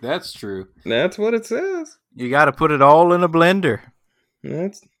don't think that's true. That's what it says. You got to put it all in a blender.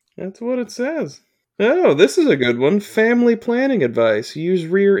 That's what it says. Oh, this is a good one. Family planning advice. Use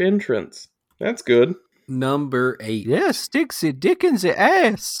rear entrance. That's good. Number 8. Yeah, sticks it Dickens it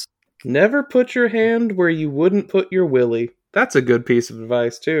ass. Never put your hand where you wouldn't put your willy. That's a good piece of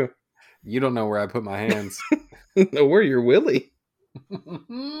advice, too. You don't know where I put my hands. Where your willy?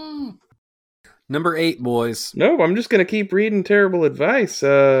 Number 8, boys. No, I'm just going to keep reading terrible advice.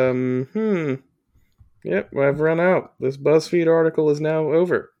 Yep, I've run out. This BuzzFeed article is now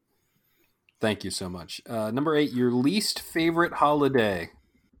over. Thank you so much. Number 8, your least favorite holiday.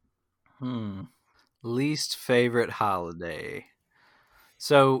 Least favorite holiday.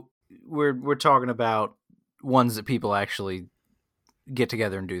 So we're talking about ones that people actually get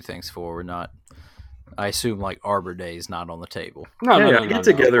together and do things for. We're not. I assume like Arbor Day is not on the table. No, get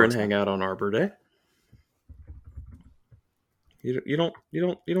together and hang out on Arbor Day. You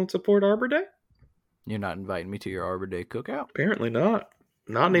don't support Arbor Day? You're not inviting me to your Arbor Day cookout? Apparently not.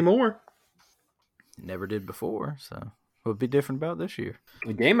 Not anymore. Never did before, so what would be different about this year?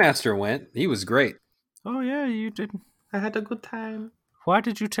 The Game Master went. He was great. Oh yeah, you did. I had a good time. Why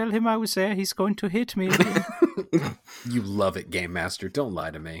did you tell him I was there? He's going to hit me again. You love it, Game Master. Don't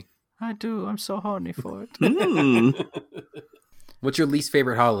lie to me. I do. I'm so horny for it. What's your least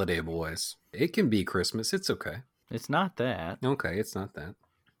favorite holiday, boys? It can be Christmas. It's okay. It's not that. Okay, it's not that.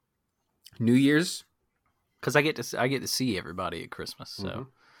 New Year's? Because I get to see everybody at Christmas. So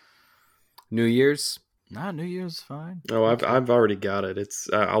New Year's? Nah, New Year's is fine. Oh, I've already got it. It's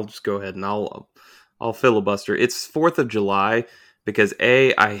I'll just go ahead and I'll filibuster. It's 4th of July because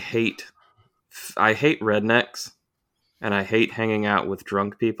I hate rednecks and I hate hanging out with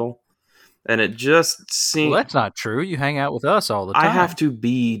drunk people. And it just seems... Well, that's not true. You hang out with us all the time. I have to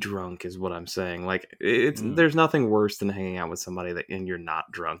be drunk is what I'm saying. Like, there's nothing worse than hanging out with somebody and you're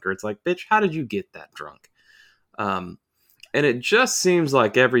not drunk. Or it's like, bitch, how did you get that drunk? And it just seems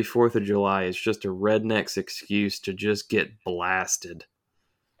like every 4th of July is just a redneck's excuse to just get blasted.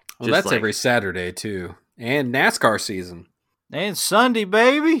 Well, just that's every Saturday, too. And NASCAR season. And Sunday,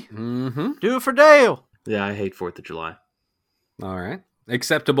 baby. Mm-hmm. Do it for Dale. Yeah, I hate 4th of July. All right.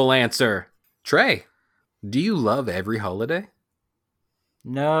 Acceptable answer. Trey, do you love every holiday?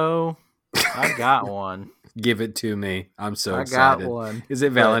 No, I got one. Give it to me. I'm so excited. I got one. Is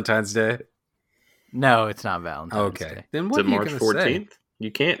it Valentine's Day? No, it's not Valentine's Day. Then what Is it are you March 14th? Say? You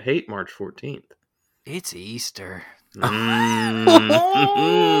can't hate March 14th. It's Easter.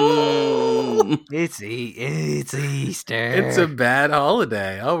 It's Easter. It's a bad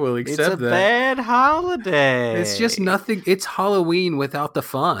holiday. I will accept that. It's a bad holiday. It's just nothing. It's Halloween without the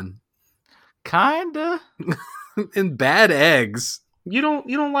fun. Kinda. And bad eggs. You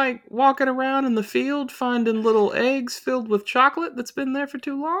don't like walking around in the field finding little eggs filled with chocolate that's been there for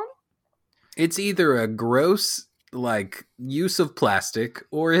too long? It's either a gross like use of plastic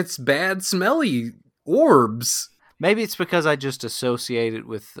or it's bad smelly orbs. Maybe it's because I just associate it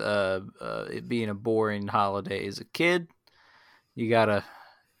with it being a boring holiday as a kid. You gotta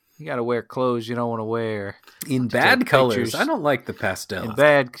wear clothes you don't want to wear in bad colors. Pictures. I don't like the pastel. In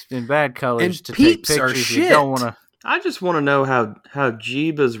bad colors and to peeps take are pictures shit. You don't want to. I just want to know how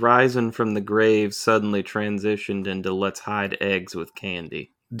Jeebus rising from the grave suddenly transitioned into let's hide eggs with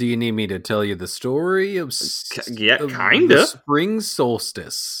candy. Do you need me to tell you the story of kinda the spring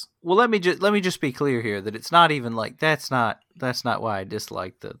solstice? Well, let me just be clear here that it's not even like that's not why I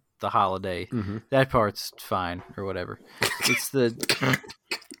dislike the holiday. Mm-hmm. That part's fine or whatever. It's the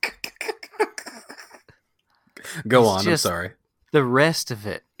Go on. I'm sorry. the rest of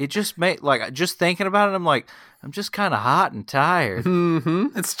it. It just made just thinking about it. I'm like, I'm just kind of hot and tired.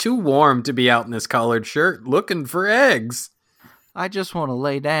 It's too warm to be out in this collared shirt looking for eggs. I just want to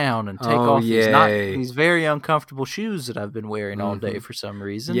lay down and take Oh, off yay. these very uncomfortable shoes that I've been wearing all day for some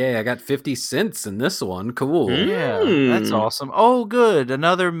reason. Yeah, I got 50 cents in this one. Cool. Yeah, that's awesome. Oh, good.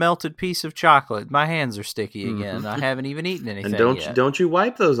 Another melted piece of chocolate. My hands are sticky again. I haven't even eaten anything And yet. don't you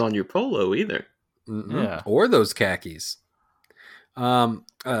wipe those on your polo either. Yeah. Or those khakis. Tim,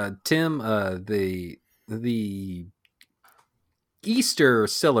 the Easter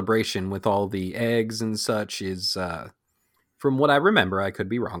celebration with all the eggs and such is, from what I remember, I could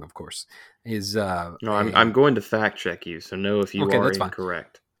be wrong, of course, is No, I'm going to fact check you, so know if you Okay, are that's fine.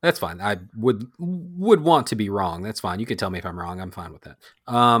 incorrect. That's fine. I would want to be wrong. That's fine. You can tell me if I'm wrong. I'm fine with that.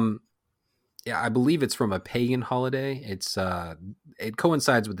 Yeah, I believe it's from a pagan holiday. It's it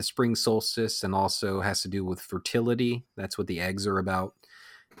coincides with the spring solstice and also has to do with fertility. That's what the eggs are about.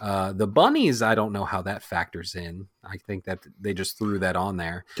 The bunnies, I don't know how that factors in. I think that they just threw that on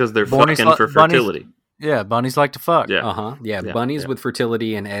there. Because they're Bunnies fucking li- for bunnies- fertility. Yeah, bunnies like to fuck. Yeah. Yeah, Yeah, bunnies yeah. with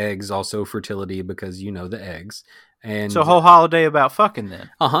fertility and eggs also fertility because the eggs. And So a whole holiday about fucking then.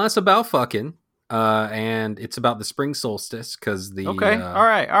 it's about fucking. And it's about the spring solstice because the Okay. All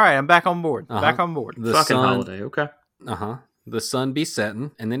right. I'm back on board. uh-huh. Back on board. the Fucking sun holiday, okay. the sun be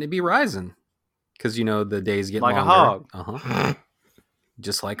setting and then it be rising because the days get Like a longer. hog.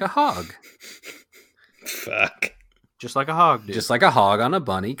 Just like a hog. Fuck. Just like a hog, dude. Just like a hog on a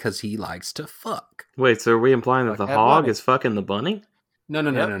bunny because he likes to fuck. Wait, so are we implying that Like the that hog bunny. is fucking the bunny? No.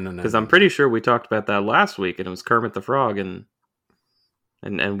 Because I'm pretty sure we talked about that last week, and it was Kermit the Frog and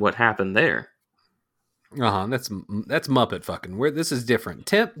what happened there. That's Muppet fucking. This is different.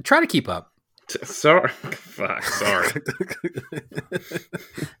 Tim, try to keep up. Sorry. Fuck, sorry.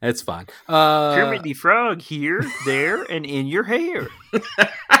 It's fine. Kermit the Frog here, there, and in your hair.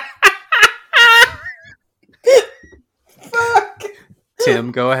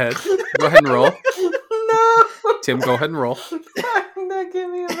 Tim, go ahead. Go ahead and roll. No. Tim, go ahead and roll. No, give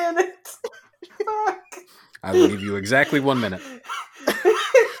me a minute. Fuck. I will give you exactly 1 minute.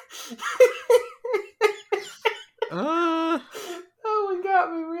 That one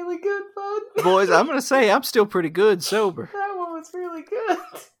got me really good, bud. Boys, I'm going to say I'm still pretty good sober. That one was really good.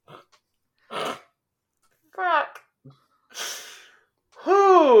 Fuck.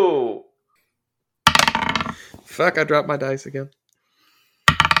 Whoo. Fuck, I dropped my dice again.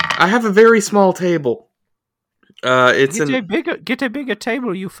 I have a very small table. It's Get a bigger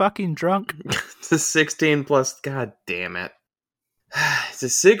table, you fucking drunk. it's a 16 plus. God damn it! It's a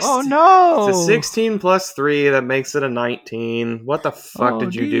 6. Oh no! It's a 16 plus 3. That makes it a 19. What the fuck Oh,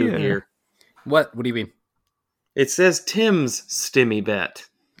 did you do dear. here? What do you mean? It says Tim's Stimmy Bet.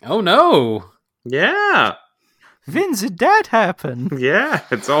 Oh no! Yeah, Vince, did that happen? yeah.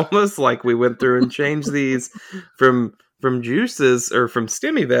 It's almost like we went through and changed these from Juices or from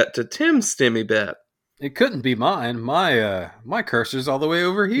Stimmy Bet to Tim's Stimmy Bet. It couldn't be mine. My cursor's all the way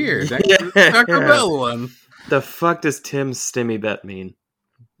over here. That's Yeah. the Taco Bell one. The fuck does Tim's Stimmy Bet mean?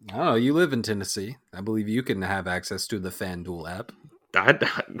 I don't know. You live in Tennessee. I believe you can have access to the FanDuel app.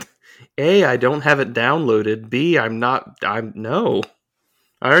 I don't have it downloaded. B, no.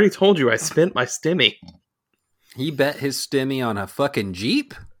 I already told you I spent my Stimmy. He bet his stimmy on a fucking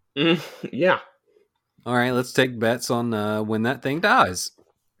Jeep. Yeah. All right, let's take bets on when that thing dies.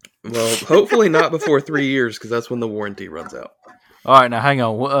 Well, hopefully not before 3 years, because that's when the warranty runs out. All right, now hang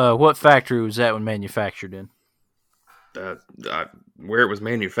on. What factory was that one manufactured in? Where it was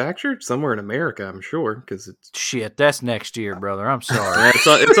manufactured? Somewhere in America, I'm sure, because it's Shit, that's next year, brother. I'm sorry.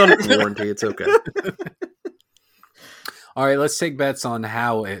 it's under warranty. It's okay. All right, let's take bets on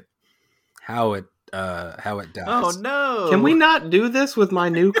how it dies. Oh no! Can we not do this with my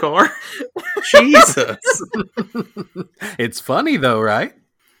new car? Jesus. It's funny though, right?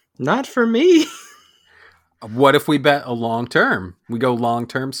 Not for me. What if we bet a long term? We go long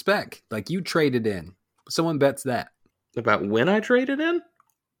term spec, like you traded in. Someone bets that. About when I traded in?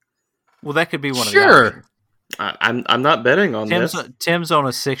 Well, that could be one of the Sure. options. I'm not betting on this. Tim's on a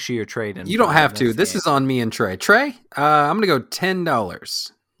 6-year trade-in. You don't have to. That's This the is on me and Trey. Trey, I'm gonna go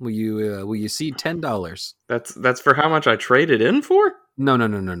 $10. Will you cede $10? That's for how much I traded in for?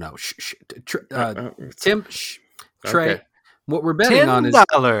 No. Shh. Tim, shh. Trey, Okay. what we're betting on is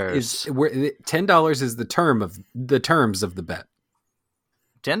 $10. $10 is the terms of the bet.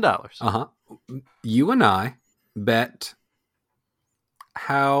 $10. You and I bet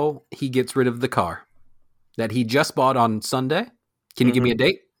how he gets rid of the car that he just bought on Sunday. Can you give me a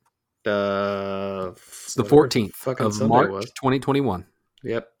date? It's the 14th fucking of Sunday March, was. 2021.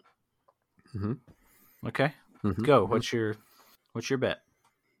 Yep. Okay, Mhm. go. What's your? What's your bet?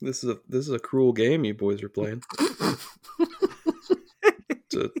 This is a cruel game you boys are playing.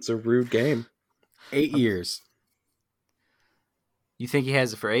 It's a rude game. 8 years. You think he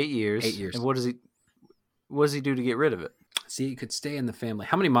has it for 8 years? 8 years. And what does he do to get rid of it? See, it could stay in the family.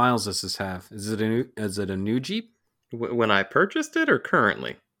 How many miles does this have? Is it a new Jeep? When I purchased it or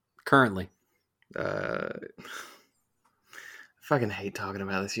currently? Currently. I fucking hate talking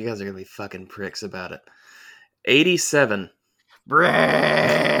about this. You guys are gonna be fucking pricks about it. 87. Saw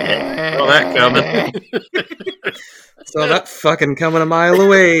that coming. Saw that fucking coming a mile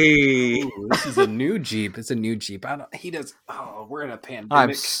away. Ooh, this is a new Jeep. It's a new Jeep. We're in a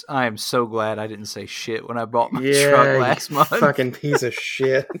pandemic. I am so glad I didn't say shit when I bought my Yeah, truck last month. Fucking piece of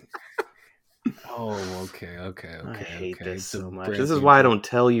shit. Oh, okay. I hate this It's a so much. brand This is new why I Jeep. don't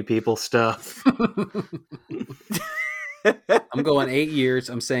tell you people stuff. I'm going 8 years.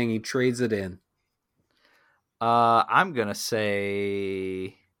 I'm saying he trades it in. I'm gonna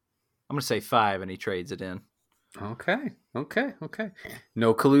say 5, and he trades it in. Okay.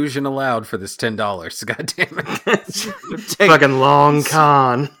 No collusion allowed for this $10. God damn it. Fucking long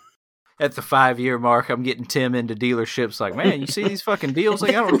con. At the 5-year mark, I'm getting Tim into dealerships. Like, man, you see these fucking deals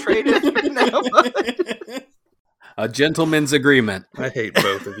they got on trade in now? A gentleman's agreement. I hate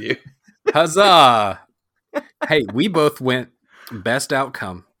both of you. Huzzah! Hey, we both went best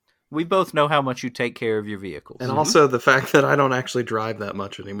outcome. We both know how much you take care of your vehicles. And also the fact that I don't actually drive that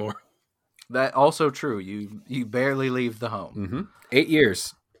much anymore. That also true. You barely leave the home. Mm-hmm. 8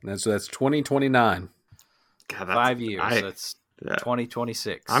 years. That's 2029. God, 5 years. That's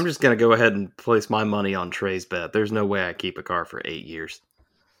 2026. I'm just going to go ahead and place my money on Trey's bet. There's no way I keep a car for 8 years.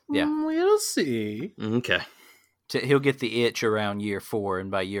 Yeah. We'll see. Okay. He'll get the itch around year 4,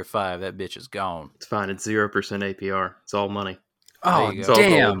 and by year 5, that bitch is gone. It's fine. It's 0% APR. It's all money. Oh, There you go.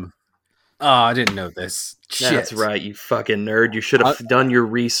 damn. Oh, I didn't know this. Shit. That's right, you fucking nerd. You should have done your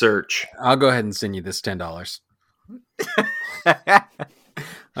research. I'll go ahead and send you this $10.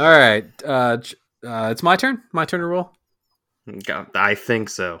 All right. It's my turn? My turn to roll? God, I think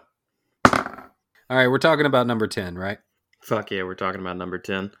so. All right, we're talking about number 10, right? Fuck yeah, we're talking about number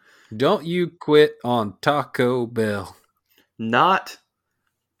 10. Don't you quit on Taco Bell. Not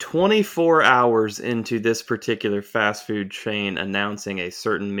 24 hours into this particular fast food chain announcing a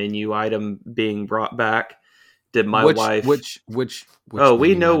certain menu item being brought back, did my wife... Which oh, we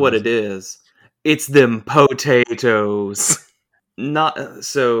menu know item what is it is. It's them potatoes. Not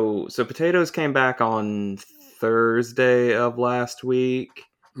so potatoes came back on Thursday of last week.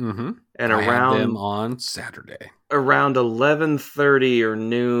 Mm-hmm. And I had them around on Saturday. around 11:30 or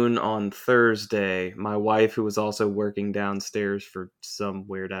noon on Thursday, my wife, who was also working downstairs for some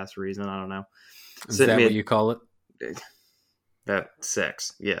weird ass reason, I don't know. Is sent that me what you call it? that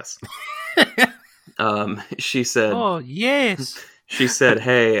sex, yes. She said Oh, yes. she said,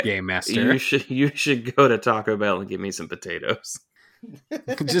 "Hey, Game Master. you should go to Taco Bell and get me some potatoes."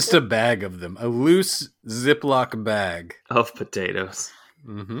 Just a bag of them. A loose Ziploc bag. Of potatoes.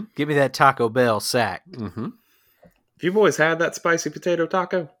 Mm-hmm. Give me that Taco Bell sack. Mm-hmm. Have you boys had that spicy potato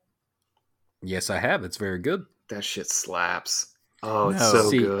taco? Yes, I have. It's very good. That shit slaps. Oh, it's No. so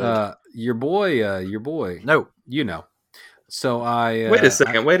See, good. your boy. No. You know. So I Wait a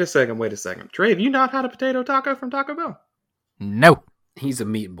second. Trey, have you not had a potato taco from Taco Bell? No. He's a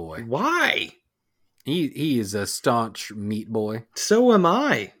meat boy. Why? He is a staunch meat boy. So am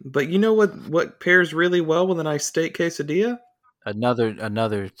I. But you know what pairs really well with a nice steak quesadilla?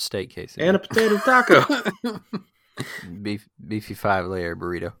 Another steak case. And a potato taco. Beefy 5-layer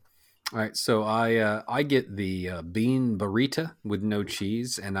burrito. All right, so I get the bean burrito with no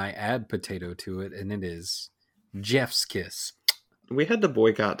cheese, and I add potato to it, and it is Jeff's kiss. We had to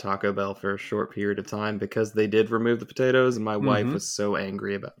boycott Taco Bell for a short period of time because they did remove the potatoes, and my wife was so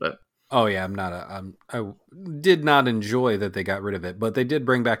angry about it. Oh yeah, I did not enjoy that they got rid of it, but they did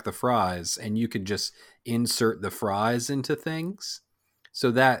bring back the fries, and you could just insert the fries into things,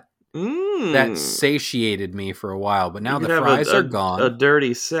 so that satiated me for a while. But now the fries are gone. A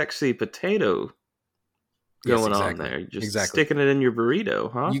dirty, sexy potato going Yes, on exactly. there. Just Exactly. sticking it in your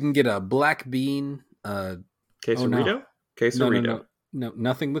burrito, huh? You can get a black bean. Quesarito? Quesarito. No,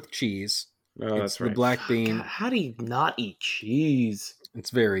 nothing with cheese. Oh, It's that's the right. black bean. God, how do you not eat cheese? It's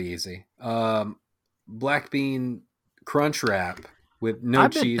very easy. Black bean crunch wrap with no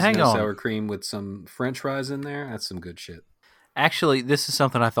cheese, hang no on. sour cream, with some French fries in there. That's some good shit. Actually, this is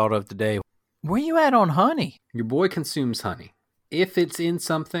something I thought of today. Where you at on honey? Your boy consumes honey. If it's in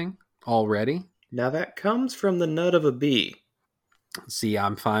something already, Now that comes from the nut of a bee. see,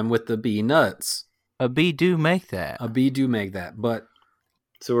 I'm fine with the bee nuts. A bee do make that. A bee do make that. But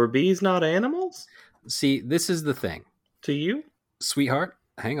So are bees not animals see, this is the thing. to you? Sweetheart,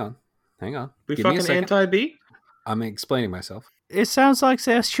 hang on. We Give me a fucking second. anti-B? I'm explaining myself. It sounds like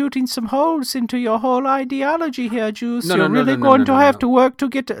they're shooting some holes into your whole ideology here, Juice. No, You're no, really no, going to have no. to work to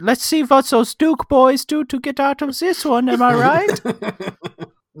get... Let's see what those Duke boys do to get out of this one, am I right?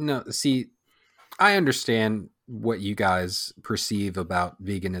 No, see, I understand what you guys perceive about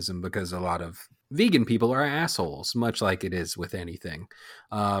veganism because a lot of vegan people are assholes, much like it is with anything.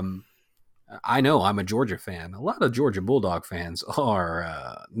 I know I'm a Georgia fan. A lot of Georgia Bulldog fans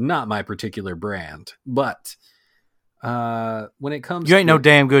are not my particular brand, but when it comes You ain't no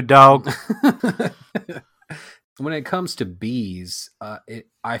damn good dog. when it comes to bees,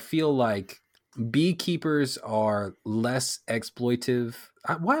 I feel like beekeepers are less exploitive.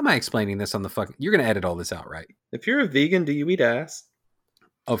 Why am I explaining this on the fucking... You're going to edit all this out, right? If you're a vegan, do you eat ass?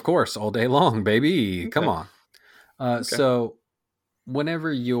 Of course, all day long, baby. Okay. Come on. Okay. So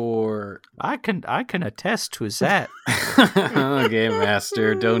whenever you're... I can attest to that. Okay,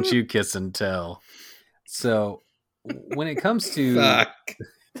 master, don't you kiss and tell. So when it comes to... Fuck.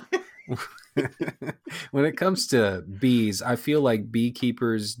 When it comes to bees, I feel like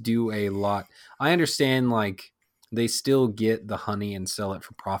beekeepers do a lot. I understand, like, they still get the honey and sell it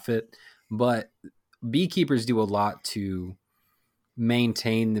for profit, but beekeepers do a lot to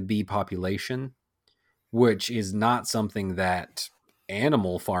maintain the bee population, which is not something that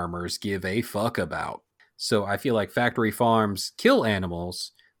animal farmers give a fuck about. So I feel like factory farms kill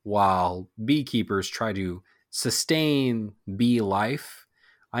animals while beekeepers try to sustain bee life.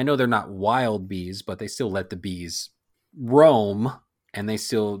 I know they're not wild bees, but they still let the bees roam, and they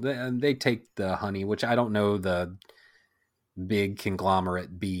take the honey, which I don't know the big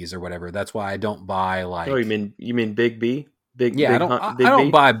conglomerate bees or whatever. That's why I don't buy like... Oh, you mean Big B? I don't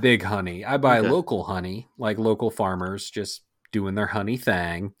Bee? buy big honey. I buy Okay. local honey, like local farmers just doing their honey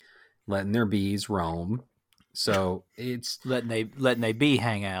thing, letting their bees roam. So it's letting they bee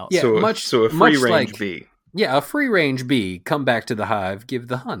hang out. Yeah, so a free range like, bee. Yeah, a free range bee. Come back to the hive, give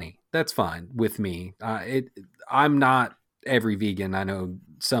the honey. That's fine with me. I'm not every vegan. I know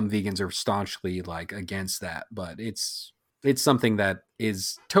some vegans are staunchly like against that, but it's something that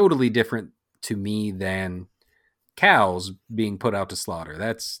is totally different to me than cows being put out to slaughter.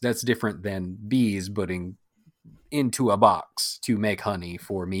 That's different than bees putting into a box to make honey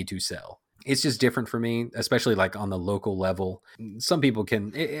for me to sell. It's just different for me, especially like on the local level. Some people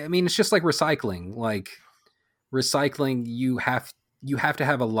can, I mean, it's just like recycling. Like recycling, you have to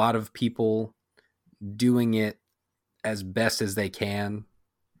have a lot of people doing it as best as they can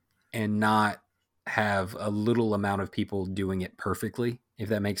and not have a little amount of people doing it perfectly, if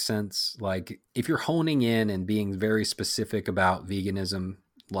that makes sense. Like if you're honing in and being very specific about veganism,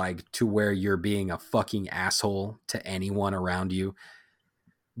 like to where you're being a fucking asshole to anyone around you,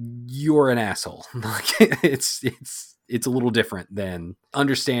 you're an asshole. Like it's a little different than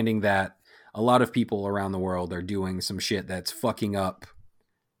understanding that a lot of people around the world are doing some shit that's fucking up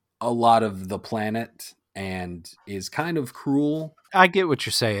a lot of the planet and is kind of cruel. I get what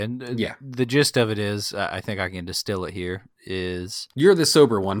you're saying. Yeah. The gist of it is, I think I can distill it here, is... You're the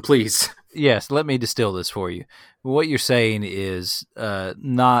sober one, please. Yes, let me distill this for you. What you're saying is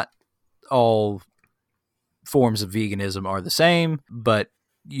not all forms of veganism are the same, but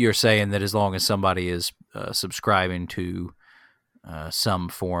you're saying that as long as somebody is subscribing to some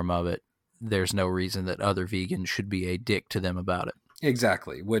form of it, there's no reason that other vegans should be a dick to them about it.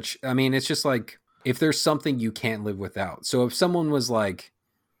 Exactly. Which, I mean, it's just like, if there's something you can't live without. So if someone was like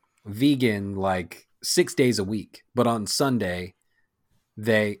vegan like 6 days a week, but on Sunday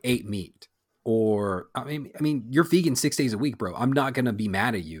they ate meat, or I mean, you're vegan 6 days a week, bro. I'm not going to be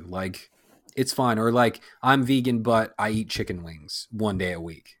mad at you. Like, it's fine. Or like, I'm vegan, but I eat chicken wings 1 day a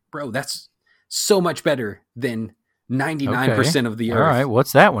week. Bro, that's so much better than 99% of the earth. All right,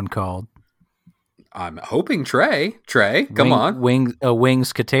 what's that one called? I'm hoping Trey, come on. Wings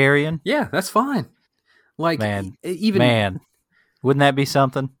Catarian? Yeah, that's fine. Like, Man, wouldn't that be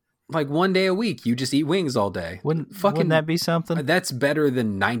something? Like 1 day a week, you just eat wings all day. Wouldn't that be something? That's better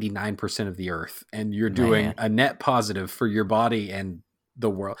than 99% of the earth, and you're doing a net positive for your body and the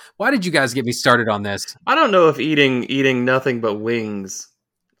world. Why did you guys get me started on this? I don't know if eating nothing but wings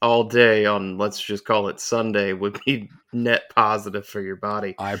all day on, let's just call it Sunday, would be net positive for your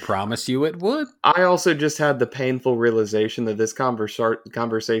body. I promise you it would. I also just had the painful realization that this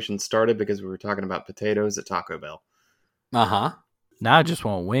conversation started because we were talking about potatoes at Taco Bell. Uh-huh. Now I just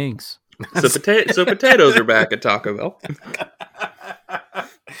want wings. So potatoes are back at Taco Bell.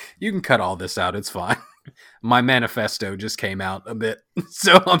 You can cut all this out. It's fine. My manifesto just came out a bit,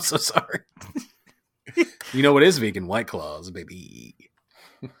 so I'm so sorry. You know what is vegan? White Claws, baby.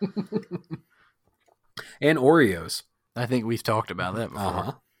 And Oreos. I think we've talked about that before.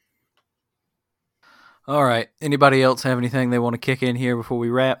 Uh-huh. All right. Anybody else have anything they want to kick in here before we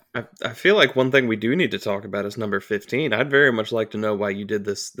wrap? I feel like one thing we do need to talk about is number 15. I'd very much like to know why you did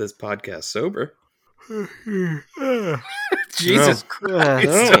this podcast sober. Jesus Christ.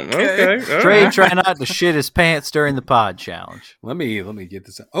 Oh, okay. All Trey, right. try not to shit his pants during the pod challenge. Let me get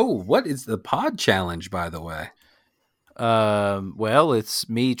this. Oh, what is the pod challenge, by the way? Well, it's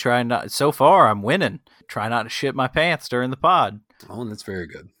me trying not. So far, I'm winning. Try not to shit my pants during the pod. Oh, that's very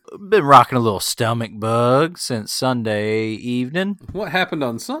good. Been rocking a little stomach bug since Sunday evening. What happened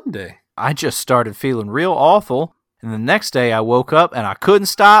on Sunday? I just started feeling real awful, and the next day I woke up and I couldn't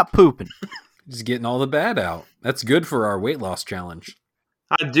stop pooping. Just getting all the bad out. That's good for our weight loss challenge.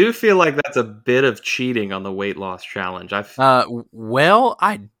 I do feel like that's a bit of cheating on the weight loss challenge. Well,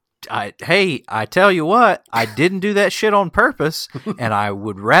 hey, I tell you what, I didn't do that shit on purpose, and I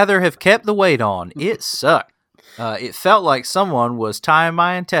would rather have kept the weight on. It sucked. It felt like someone was tying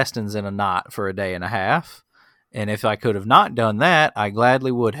my intestines in a knot for a day and a half, and if I could have not done that, I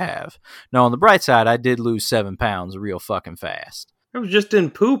gladly would have. Now, on the bright side, I did lose 7 pounds real fucking fast. It was just in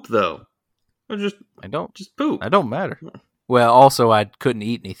poop, though. It was just poop. I don't matter. Well, also, I couldn't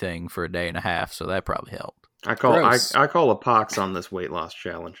eat anything for a day and a half, so that probably helped. I Gross. call a pox on this weight loss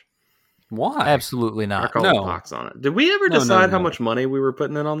challenge. Why? Absolutely I not. call No. a pox on it. Did we ever No, decide no. how much money we were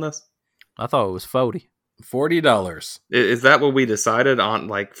putting in on this? I thought it was 40. $40. Is that what we decided on?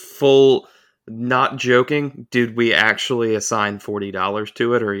 Like full, not joking. Did we actually assign $40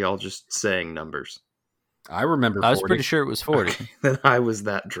 to it, or are y'all just saying numbers? I remember. I was 40. pretty sure it was 40. Okay, then I was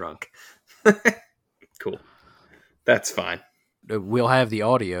that drunk. Cool. That's fine. We'll have the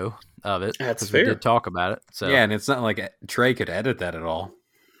audio of it. That's 'cause we fair. did talk about it. So. Yeah, and it's not like Trey could edit that at all.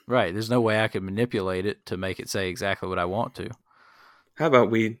 Right. There's no way I could manipulate it to make it say exactly what I want to. How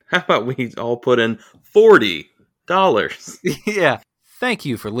about we all put in $40? Yeah. Thank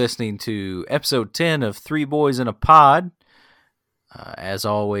you for listening to episode 10 of Three Boys in a Pod. As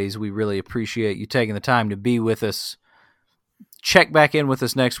always, we really appreciate you taking the time to be with us. Check back in with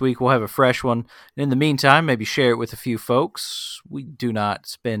us next week. We'll have a fresh one. In the meantime, maybe share it with a few folks. We do not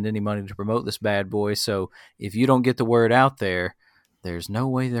spend any money to promote this bad boy, so if you don't get the word out there, there's no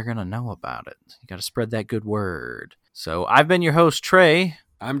way they're going to know about it. You got to spread that good word. So I've been your host, Trey.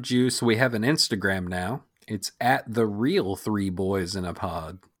 I'm Juice. We have an Instagram now. It's at the real 3 Boys in a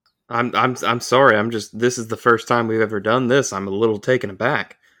Pod. I'm sorry. This is the first time we've ever done this. I'm a little taken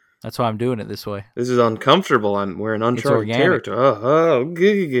aback. That's why I'm doing it this way. This is uncomfortable. We're in uncharted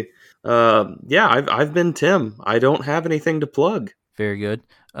territory. Yeah, I've been Tim. I don't have anything to plug. Very good.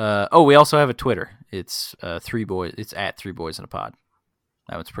 We also have a Twitter. It's 3 Boys. It's at 3 Boys in a Pod.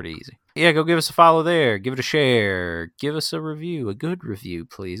 That one's pretty easy. Yeah, go give us a follow there. Give it a share. Give us a review. A good review,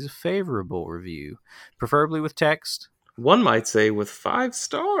 please. A favorable review. Preferably with text. One might say with 5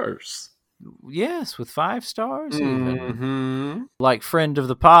 stars. Yes, with 5 stars even. Mm-hmm. Like friend of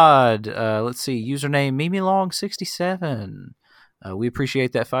the pod. Let's see. Username MimiLong67. We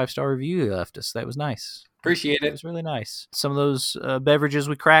appreciate that 5-star review you left us. That was nice. Appreciate It it. was really nice. Some of those beverages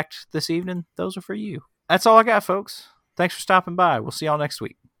we cracked this evening, those are for you. That's all I got, folks. Thanks for stopping by. We'll see y'all next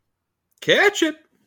week. Catch it.